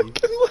fucking leave?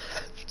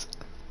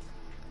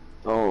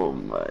 Oh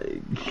my.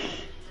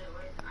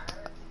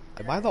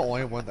 Am I the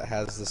only one that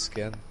has the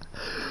skin?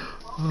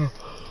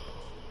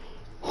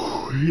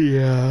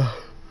 Yeah.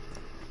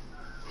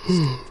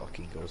 This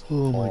fucking goes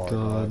Oh my hard,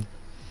 god. dog.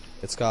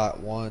 It's got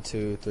 1,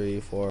 2, 3,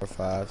 4,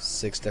 5,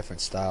 6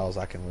 different styles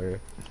I can wear.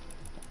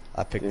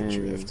 I picked the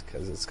drift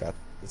because it's got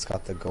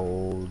the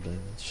gold and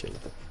shit.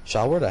 Should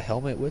I wear the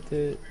helmet with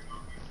it?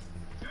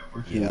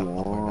 Yeah, I'm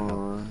wearing the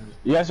helmet.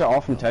 You guys are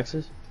all from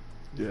Texas?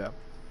 Yeah.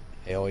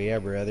 Hell yeah,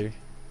 brother.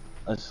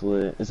 That's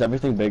lit. Is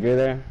everything bigger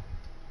there?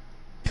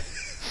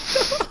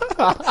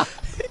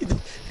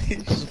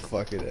 Just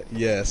fucking it.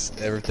 Yes,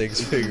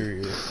 everything's bigger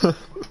here.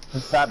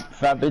 Fat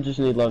bitches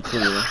need love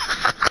too.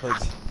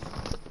 But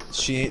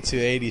she ain't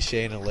 280, she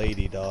ain't a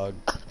lady, dog.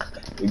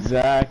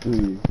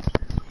 Exactly.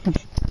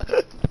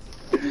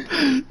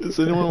 Is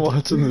anyone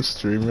watching the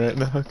stream right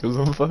now? Cause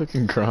I'm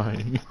fucking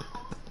crying.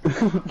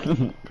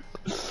 I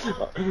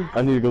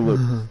need to go look.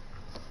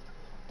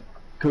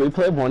 Can we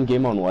play one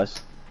game on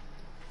West?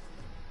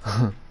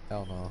 Hell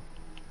no.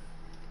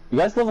 You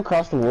guys live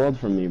across the world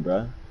from me,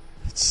 bruh.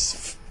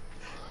 It's,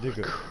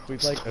 nigga, we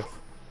like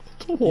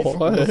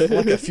What?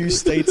 like a few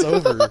states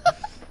over.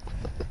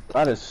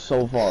 That is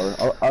so far.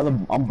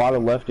 I'm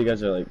bottom left. You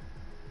guys are like.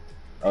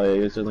 Oh yeah,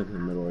 you guys are like in the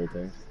middle right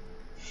there.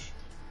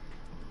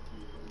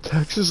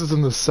 Texas is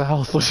in the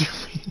south. What do you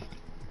mean?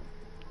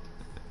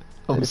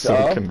 I'm It's so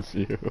up?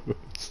 confused.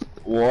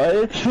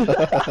 What?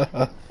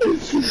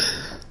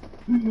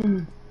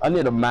 I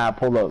need a map.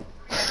 Hold up.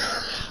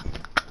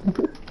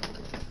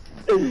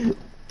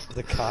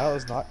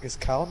 Is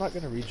Kyle not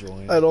gonna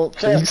rejoin? I don't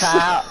think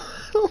so.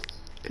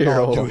 Here,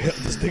 Oh, hold dude, on.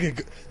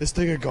 this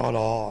nigga got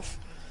off.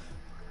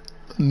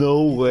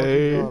 No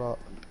way. Got off.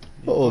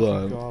 He Hold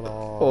fucking on. got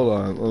off. Hold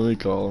on. Let me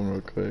call him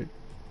real quick.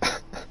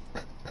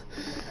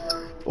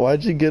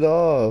 Why'd you get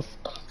off?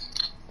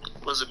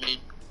 What does it mean?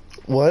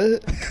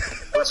 What?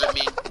 What does it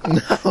mean?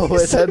 No,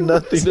 it had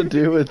nothing to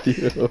do with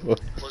you.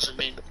 What does it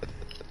mean?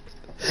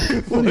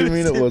 What do you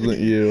mean it wasn't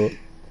you?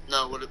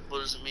 No, what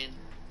does it mean?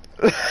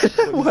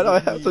 Why do I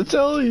have to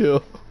tell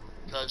you?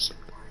 Because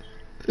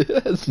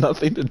It has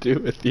nothing to do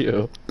with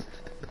you. I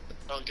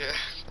don't care.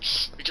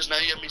 Because now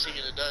you have me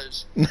thinking it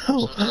does. No.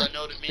 So I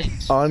know what it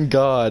means. On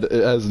God,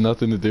 it has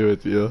nothing to do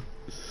with you.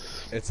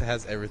 It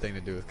has everything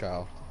to do with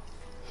Kyle.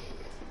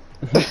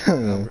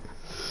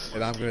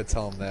 And I'm gonna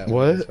tell him that.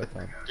 What?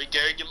 Did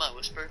Garrett get my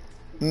whisper?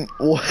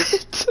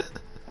 What?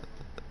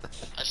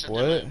 I said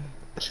What?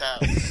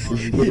 Chat.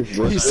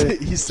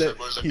 He said,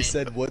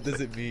 what does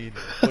it mean?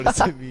 What does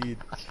it mean?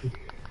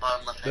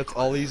 That's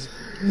all he's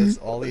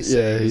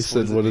Yeah, saying. he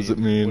said, what does it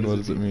mean? What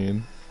does it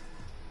mean?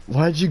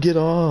 Why'd you get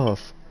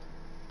off?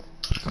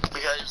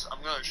 Because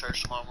I'm going to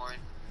church tomorrow morning.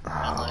 And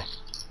Oh. like,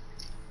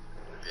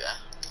 yeah.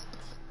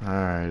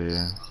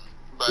 Alrighty.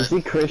 But Is he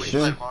we can Christian?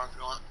 play tomorrow if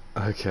you want.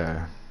 Okay.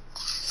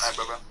 Alright,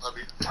 bro. Love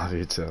you. Love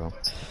you too.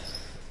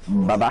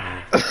 Bye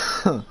bye.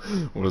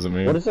 What does it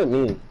mean? What does it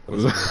mean? What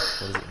is it?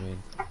 What does it mean?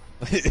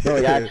 No,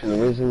 like, actually,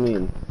 what does it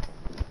mean?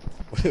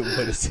 What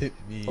does it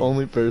mean?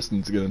 Only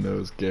person's gonna know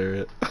is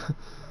Garrett.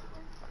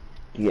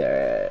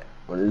 Yeah.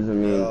 What does it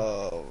mean?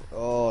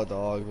 Oh,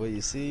 dog. What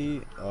you see?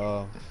 You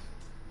I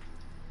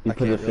put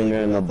can't the finger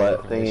really in the give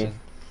out butt that thingy. information.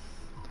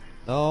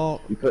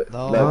 No, You put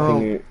No. that No.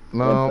 finger.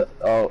 No. what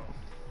the-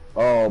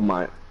 oh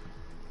my.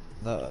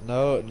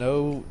 no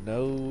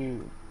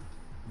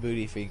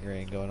booty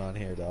fingering going on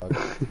here, dog.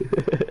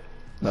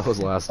 That was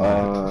last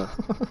night.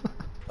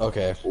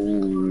 Okay.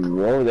 Ooh,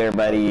 whoa there,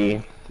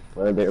 buddy.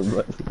 Whoa there,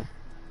 buddy.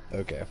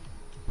 Okay.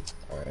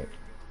 All right.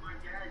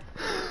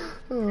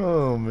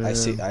 Oh man.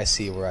 I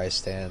see where I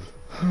stand.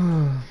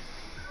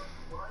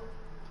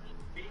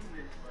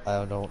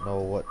 I don't know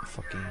what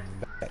fucking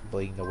back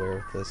bling to wear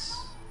with this.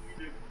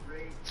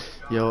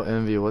 Yo,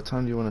 Envy, what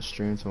time do you want to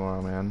stream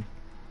tomorrow, man?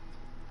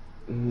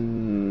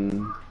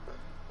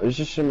 I was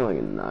just streaming like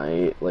at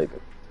night, like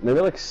maybe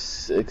like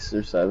 6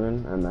 or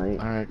 7 at night.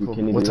 Alright, cool.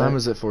 Can you What do time that?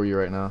 is it for you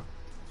right now?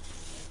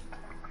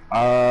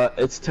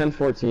 It's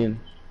 10:14.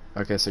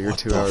 Okay, so you're What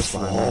 2 the hours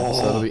behind me. So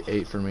fuck? that'll be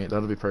 8 for me.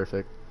 That'll be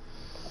perfect.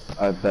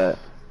 I bet.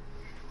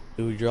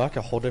 Dude, you're like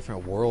a whole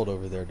different world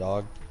over there,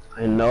 dog.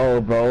 I know,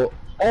 bro.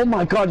 Oh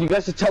my God, you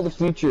guys should tell the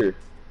future.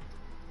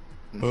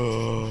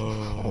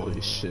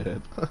 Holy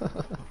shit.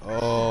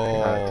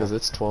 Oh. Because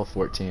it's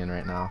 12:14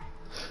 right now.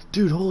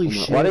 Dude, holy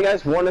shit. Why do you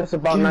guys warn us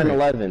about Garrett.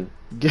 9/11?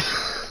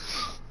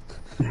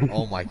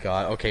 Oh my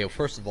god. Okay, well,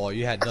 first of all,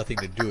 you had nothing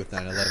to do with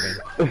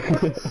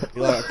 9/11.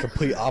 You're like a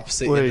complete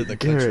opposite end of the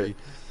country.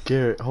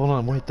 Garrett, hold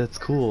on, wait, that's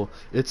cool.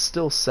 It's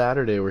still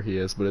Saturday where he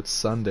is, but it's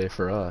Sunday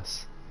for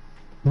us.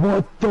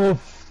 What the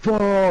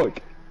fuck?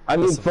 I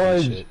mean, That's some funny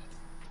fudge. shit.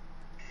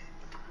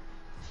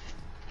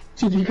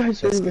 Dude, you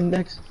guys are That's- even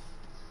next.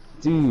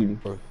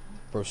 Dude.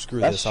 Bro,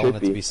 screw That's this. I want it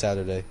to trippy. be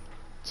Saturday.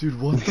 Dude,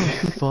 what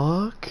the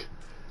fuck?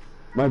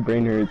 My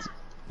brain hurts.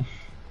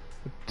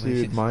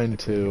 Dude, mine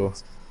too.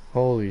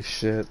 Holy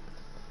shit.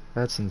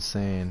 That's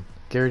insane.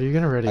 Garrett, are you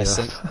gonna ready I up?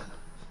 sent-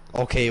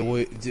 Okay,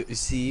 well,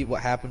 see,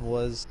 what happened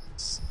was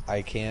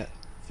I can't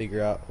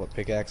figure out what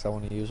pickaxe I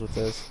want to use with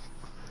this.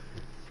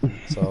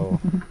 So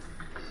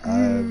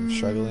I'm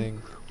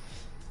struggling.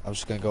 I'm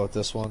just gonna go with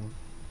this one.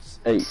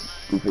 Hey,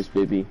 Blueface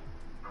baby.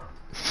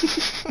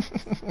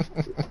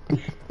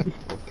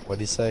 What'd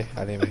he say?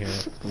 I didn't even hear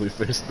it.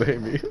 Blueface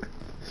baby.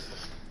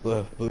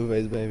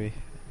 Blueface baby.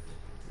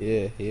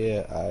 Yeah,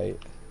 yeah,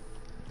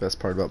 Best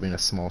part about being a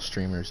small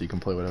streamer is you can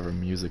play whatever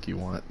music you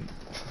want.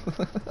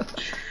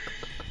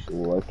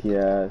 Lucky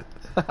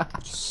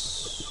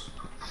ass.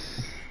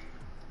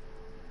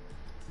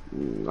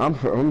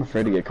 I'm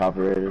afraid to get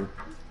copyrighted.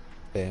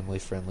 Family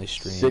friendly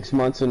stream. 6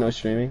 months of no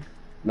streaming.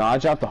 No, I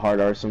drop the hard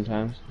R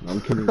sometimes. No,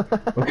 I'm kidding.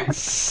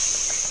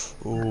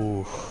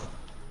 Ooh.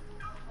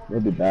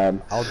 That'd be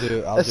bad. I'll do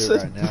it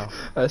right now.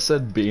 I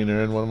said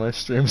beaner in one of my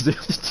streams the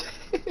other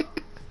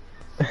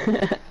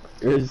day.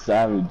 You're a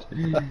savage.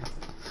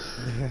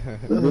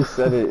 You just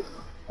said it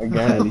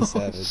again. He's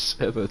savage.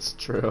 Shit, that's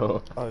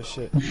true. Oh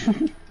shit.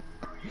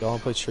 Y'all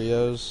wanna play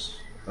trios?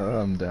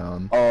 I'm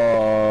down.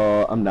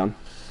 I'm down.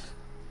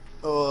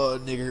 Oh,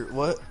 nigger,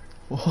 what?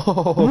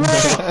 Whoa,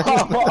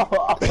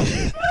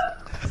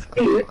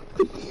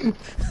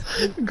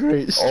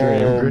 great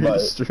stream,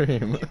 great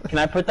stream. Can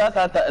I put that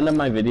at the end of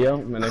my video,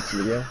 my next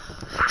video?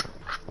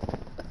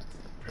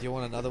 Do you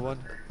want another one?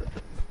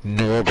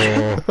 No,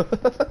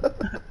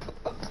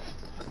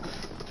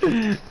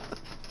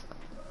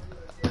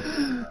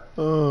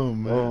 oh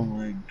man. Oh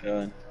my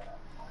god.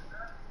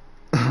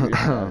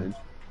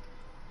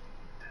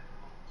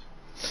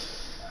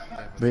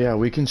 But yeah,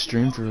 we can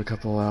stream for a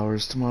couple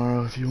hours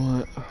tomorrow if you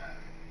want.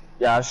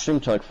 Yeah, I stream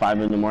till like 5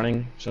 in the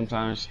morning,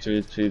 sometimes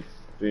 2, 3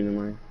 in the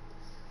morning.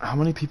 How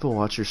many people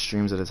watch your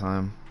streams at a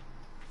time?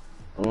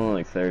 I'm only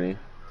like 30.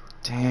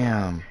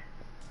 Damn.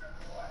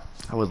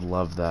 I would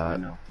love I that.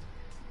 know.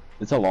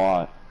 It's a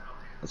lot.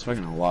 It's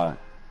fucking a lot.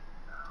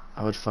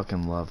 I would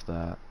fucking love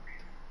that.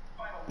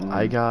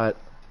 I got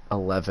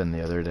 11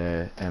 the other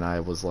day, and I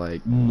was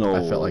like, No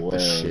I felt like the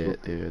way.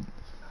 shit, dude.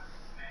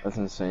 That's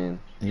insane.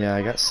 Yeah,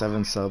 I got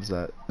 7 subs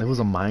that. It was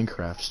a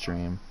Minecraft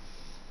stream.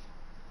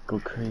 Go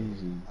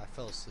crazy. I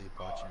fell asleep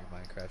watching your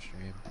Minecraft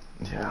stream.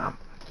 Yeah.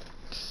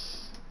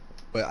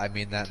 But I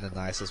mean that in the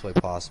nicest way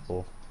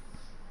possible.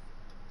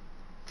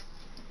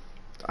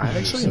 I You're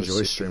actually so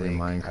enjoy streaming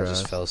soothing. Minecraft. I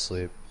just fell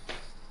asleep.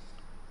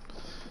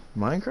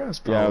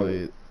 Minecraft's Yeah,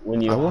 probably.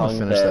 when you I want to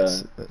hung finish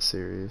the, that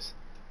series.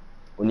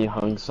 when you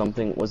hung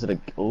something, was it a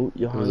goat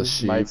you It hung was a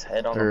sheep. by its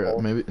head on Or a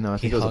pole? maybe no, I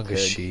He think it was a hung pig. a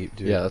sheep,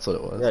 dude. Yeah, that's what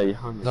it was. Yeah, you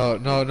hung it. No,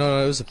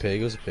 it was a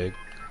pig. It was a pig.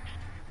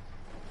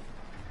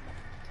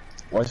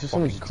 Why is there so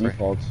much Fucking cra-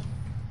 defaults?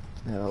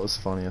 Yeah, that was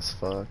funny as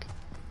fuck.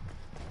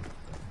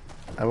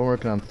 I've been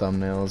working on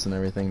thumbnails and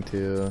everything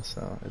too,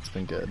 so it's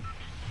been good.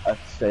 That's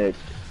sick.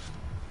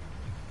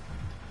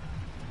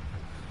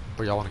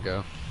 Where y'all want to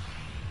go?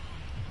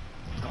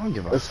 I don't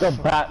give a Let's go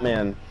fuck.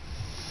 Batman.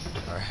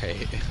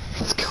 Alright.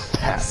 Let's go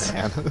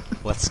Batman.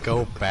 Let's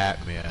go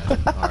Batman.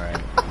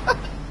 Alright.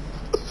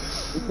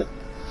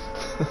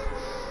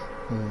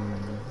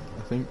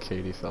 I think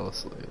Katie fell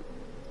asleep.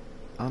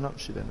 Oh no,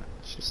 she didn't.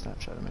 She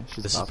Snapchatted me.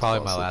 She's This is about to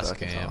probably fall my asleep, last I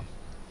can game. tell.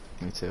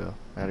 Me too.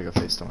 I gotta go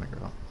FaceTime my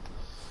girl.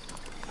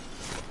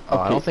 Oh,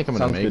 I Okay, don't think I'm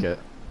gonna sounds make good. it.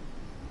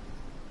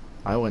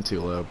 I went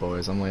too low,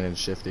 boys. I'm landing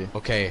shifty.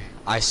 Okay,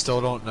 I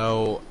still don't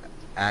know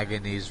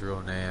Agony's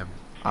real name.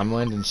 I'm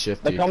landing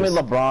shifty. They call me 'cause-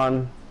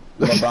 LeBron.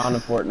 LeBron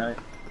in Fortnite.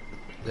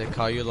 They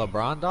call you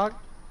LeBron, dog?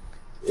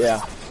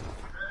 Yeah.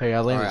 Hey, I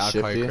landed Alright,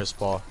 I'll call you shifty. Chris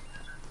Paul.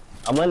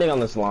 I'm landing on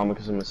this llama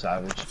because I'm a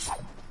savage.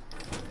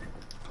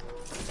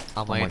 I'm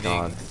Oh my landing.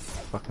 god.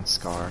 Fucking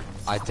Scar.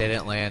 I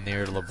didn't land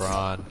near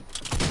LeBron.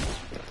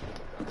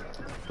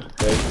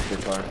 There's your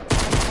car.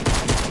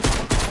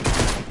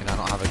 And I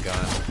don't have a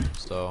gun,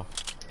 so.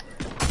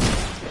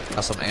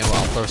 Got some ammo,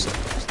 I'll throw some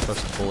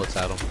bullets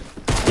at him.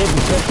 Did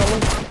you kill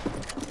someone?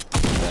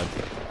 Dead.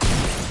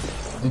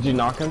 Did you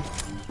knock him?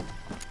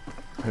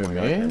 Who, I me?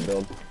 can't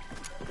build.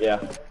 Yeah.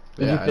 Did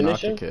Yeah, you I finish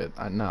knocked him? the kid.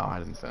 No, I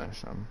didn't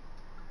finish him.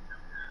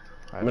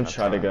 I'm gonna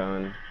try to go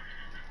in.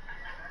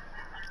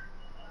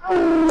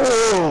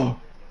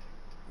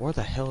 Where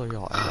the hell are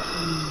y'all at?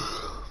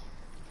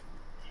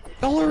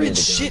 Y'all are in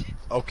shit!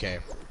 Okay.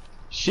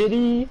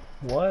 Shitty?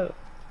 What?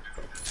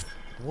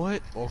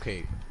 What?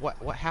 Okay.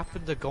 What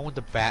happened to going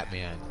to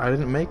Batman? I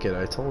didn't make it.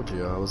 I told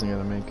you I wasn't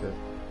gonna make it.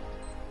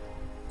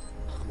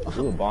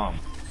 Ooh, a bomb.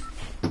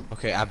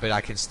 Okay, I bet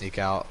I can sneak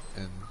out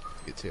and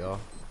get to y'all.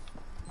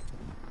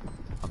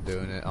 I'm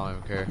doing it, I don't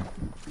even care.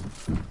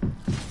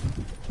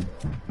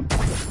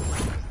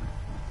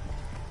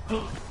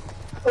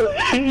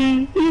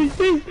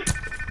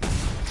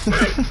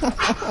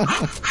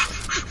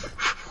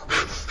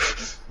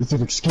 This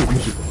didn't escape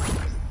me.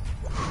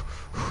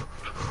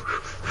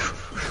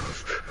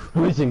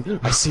 Amazing.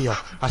 I see y'all.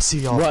 I see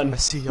y'all. Run. I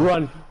see y'all.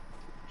 Run.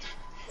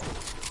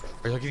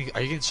 Are you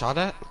getting shot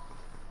at?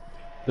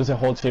 There's a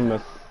whole team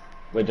of...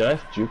 Wait, did I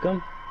juke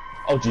him?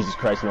 Oh, Jesus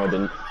Christ, no I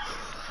didn't.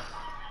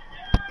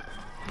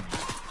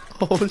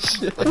 Oh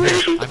shit.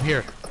 I'm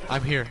here.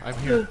 I'm here. I'm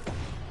here.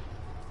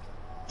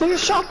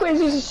 There's shockwaves,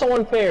 this is so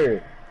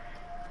unfair.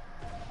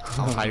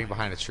 I'm hiding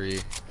behind a tree.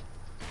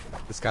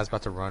 This guy's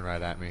about to run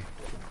right at me.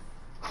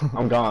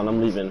 I'm gone,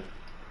 I'm leaving.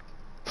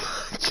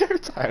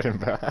 Jared's hiding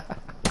back.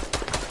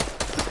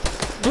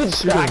 Good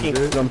stacking.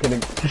 dude. No, I'm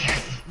kidding.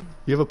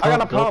 You have a I got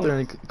pump. a Go up pump. there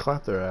and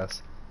clap their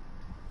ass.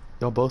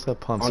 Y'all both have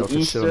pumps. On Y'all can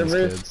each shit on these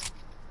server? kids.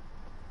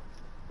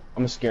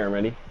 I'm gonna scare him.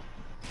 Ready?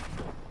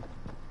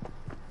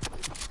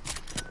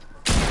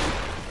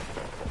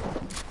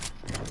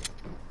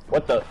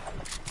 What the?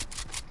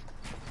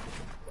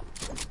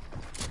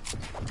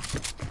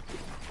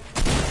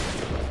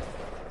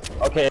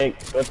 Okay,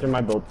 go through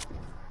my build.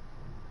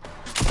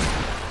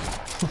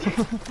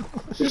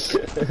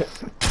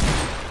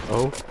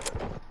 Oh.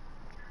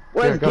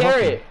 Where's Garrett, go help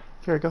him. Garrett?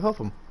 Garrett, go help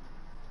him.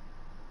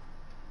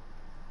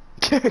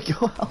 Garrett,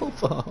 go help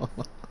him.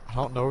 I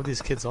don't know where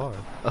these kids are.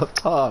 Up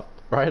top,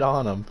 right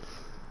on him.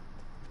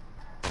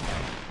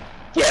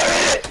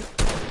 Garrett!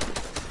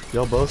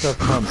 Y'all both have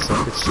pumps, so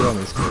I can shit on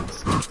these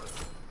kids.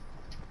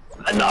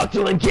 I knocked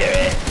you in,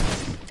 Garrett!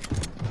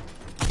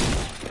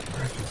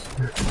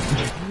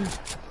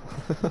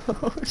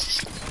 Oh,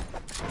 shit.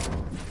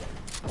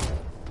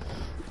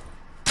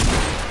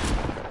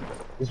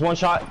 There's one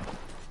shot.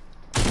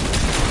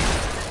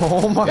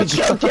 Oh my Let's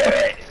go, god.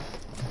 Garrett!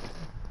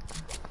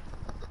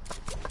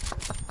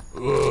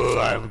 Ooh,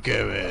 I'm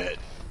Garrett.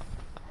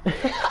 I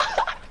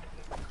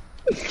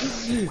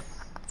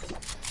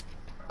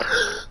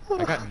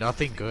got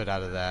nothing good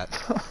out of that.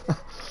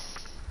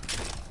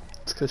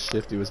 It's cause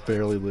Shifty was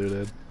barely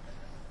looted.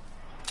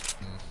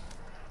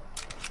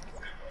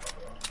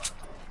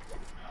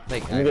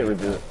 Like, Let me get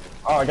reboot.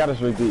 Oh, I got his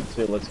reboot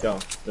too. Let's go.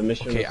 The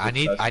mission. okay,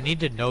 was I need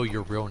to know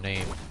your real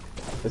name.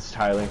 It's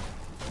Tyler.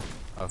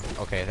 Oh,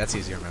 okay, that's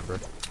easy to remember.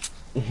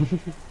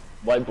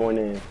 White boy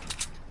name.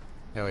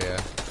 Hell yeah.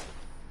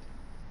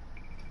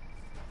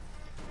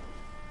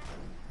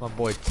 My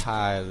boy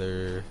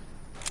Tyler.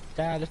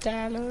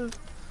 Tyler.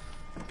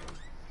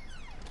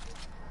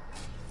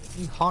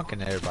 You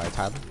honking at everybody,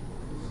 Tyler.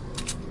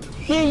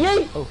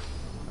 Yeah. Oh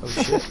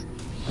shit.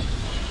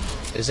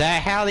 Is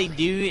that how they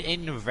do it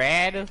in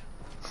Nevada?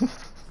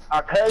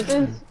 Our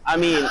cousins? I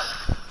mean.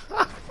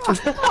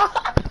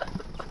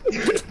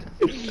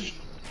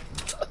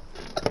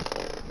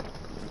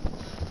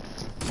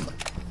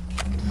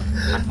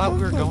 I thought we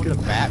were going to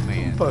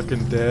Batman.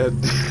 Fucking dead.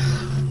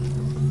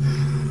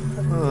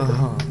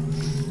 Oh.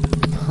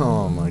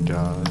 Oh my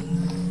god.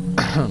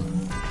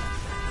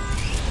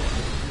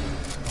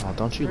 Oh,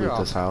 don't you loot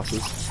those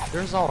houses?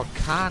 There's all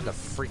kind of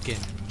freaking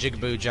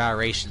jigaboo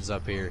gyrations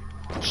up here.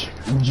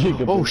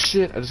 Oh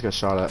shit, I just got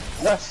shot at.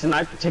 That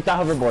sniper. Take that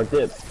hoverboard,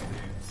 dip.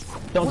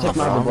 Don't take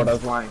my hoverboard, I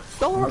was lying.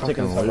 Don't take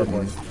his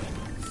hoverboard.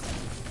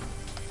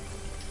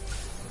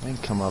 They can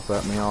come up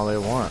at me all they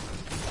want.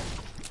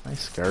 I ain't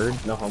scared.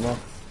 No homo.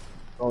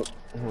 Oh,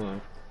 hold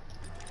on.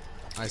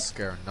 I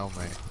scare no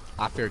man.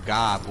 I fear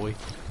God, boy.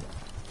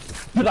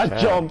 But I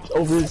jumped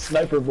over his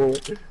sniper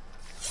bullet.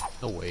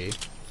 No way.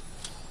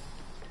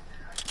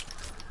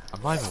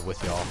 I'm not even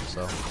with y'all,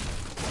 so.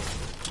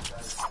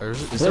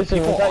 Is there Listen,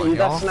 people was that on you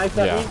that y'all? sniped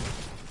at me?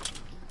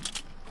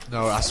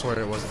 No, I swear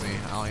it wasn't me.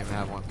 I don't even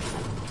have one.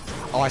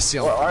 Oh, I see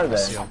them. Where are I they?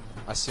 see them.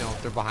 I see them.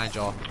 They're behind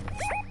y'all.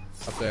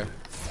 Up there.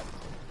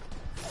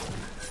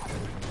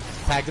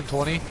 Tagged him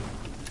 20.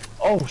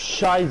 Oh,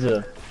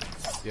 Shiza.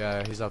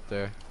 Yeah, he's up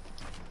there.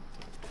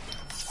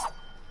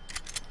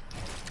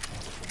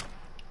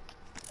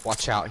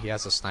 Watch out, he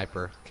has a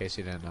sniper, in case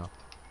you didn't know.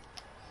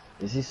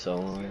 Is he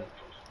soloing?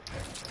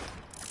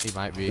 He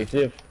might be.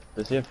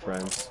 Does he have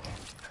friends?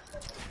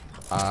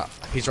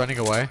 He's running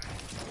away.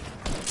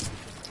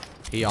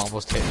 He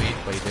almost hit me,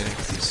 but he didn't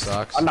because he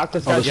sucks. I knocked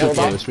this Oh, guy's there's shield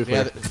people, off. there's people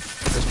Yeah, here.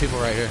 there's people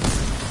right here.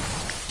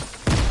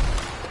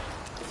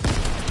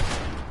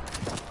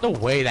 No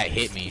way that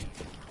hit me.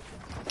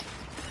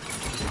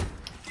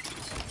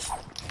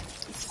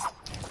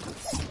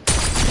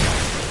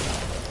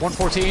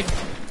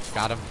 $114.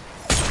 Got him.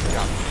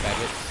 Got him,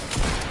 faggot.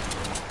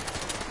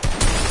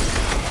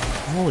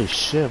 Holy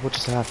shit, what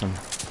just happened?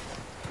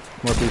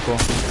 More people.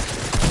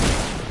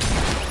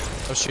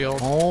 No shield.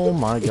 Oh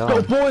my Go,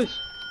 god. boys!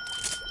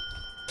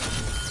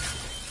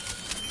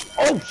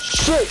 Oh,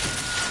 shit!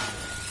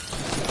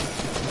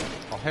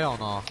 Oh, hell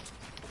no.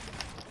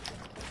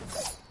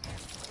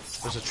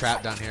 There's a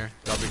trap down here.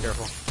 Y'all be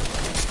careful.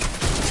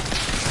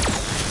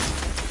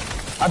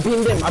 I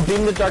beamed him. I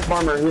beamed the dark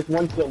bomber. He has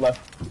one kill left.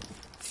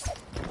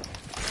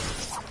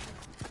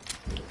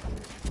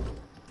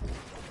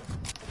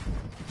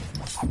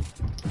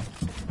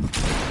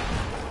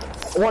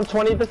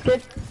 120 this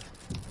kid?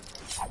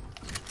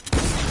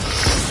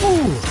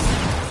 Ooh.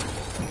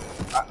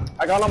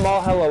 I got them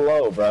all hella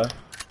low, bro.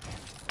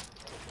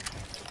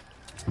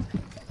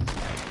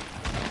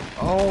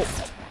 Oh.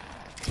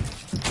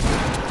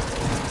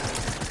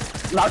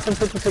 Knocked him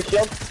 56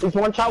 shield. He's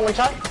one shot, one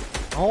shot.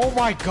 Oh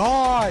my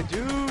god,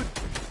 dude.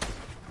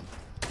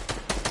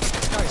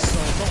 This guy's so,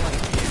 don't let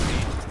him beat me.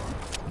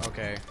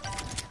 Okay.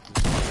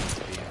 He's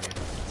beating me.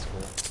 That's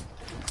cool.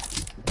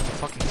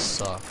 Fucking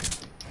suck.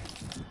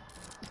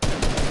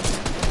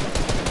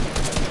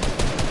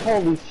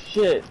 Holy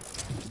shit.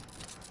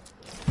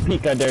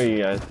 Peek, I dare you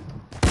guys.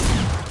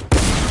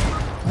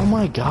 Oh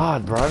my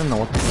god, bro, I don't know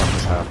what the fuck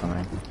is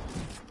happening.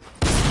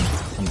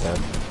 I'm dead.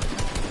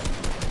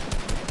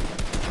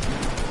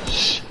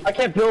 I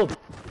can't build.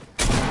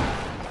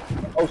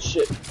 Oh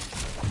shit.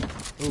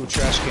 Ooh,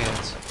 trash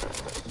cans.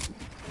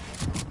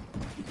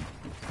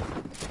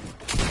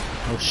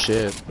 Oh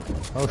shit.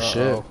 Oh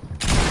shit.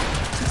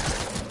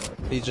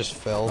 He just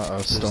fell. Uh-oh,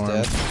 He's storm.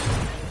 dead.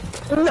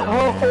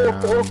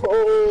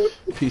 No.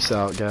 Peace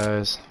out,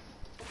 guys.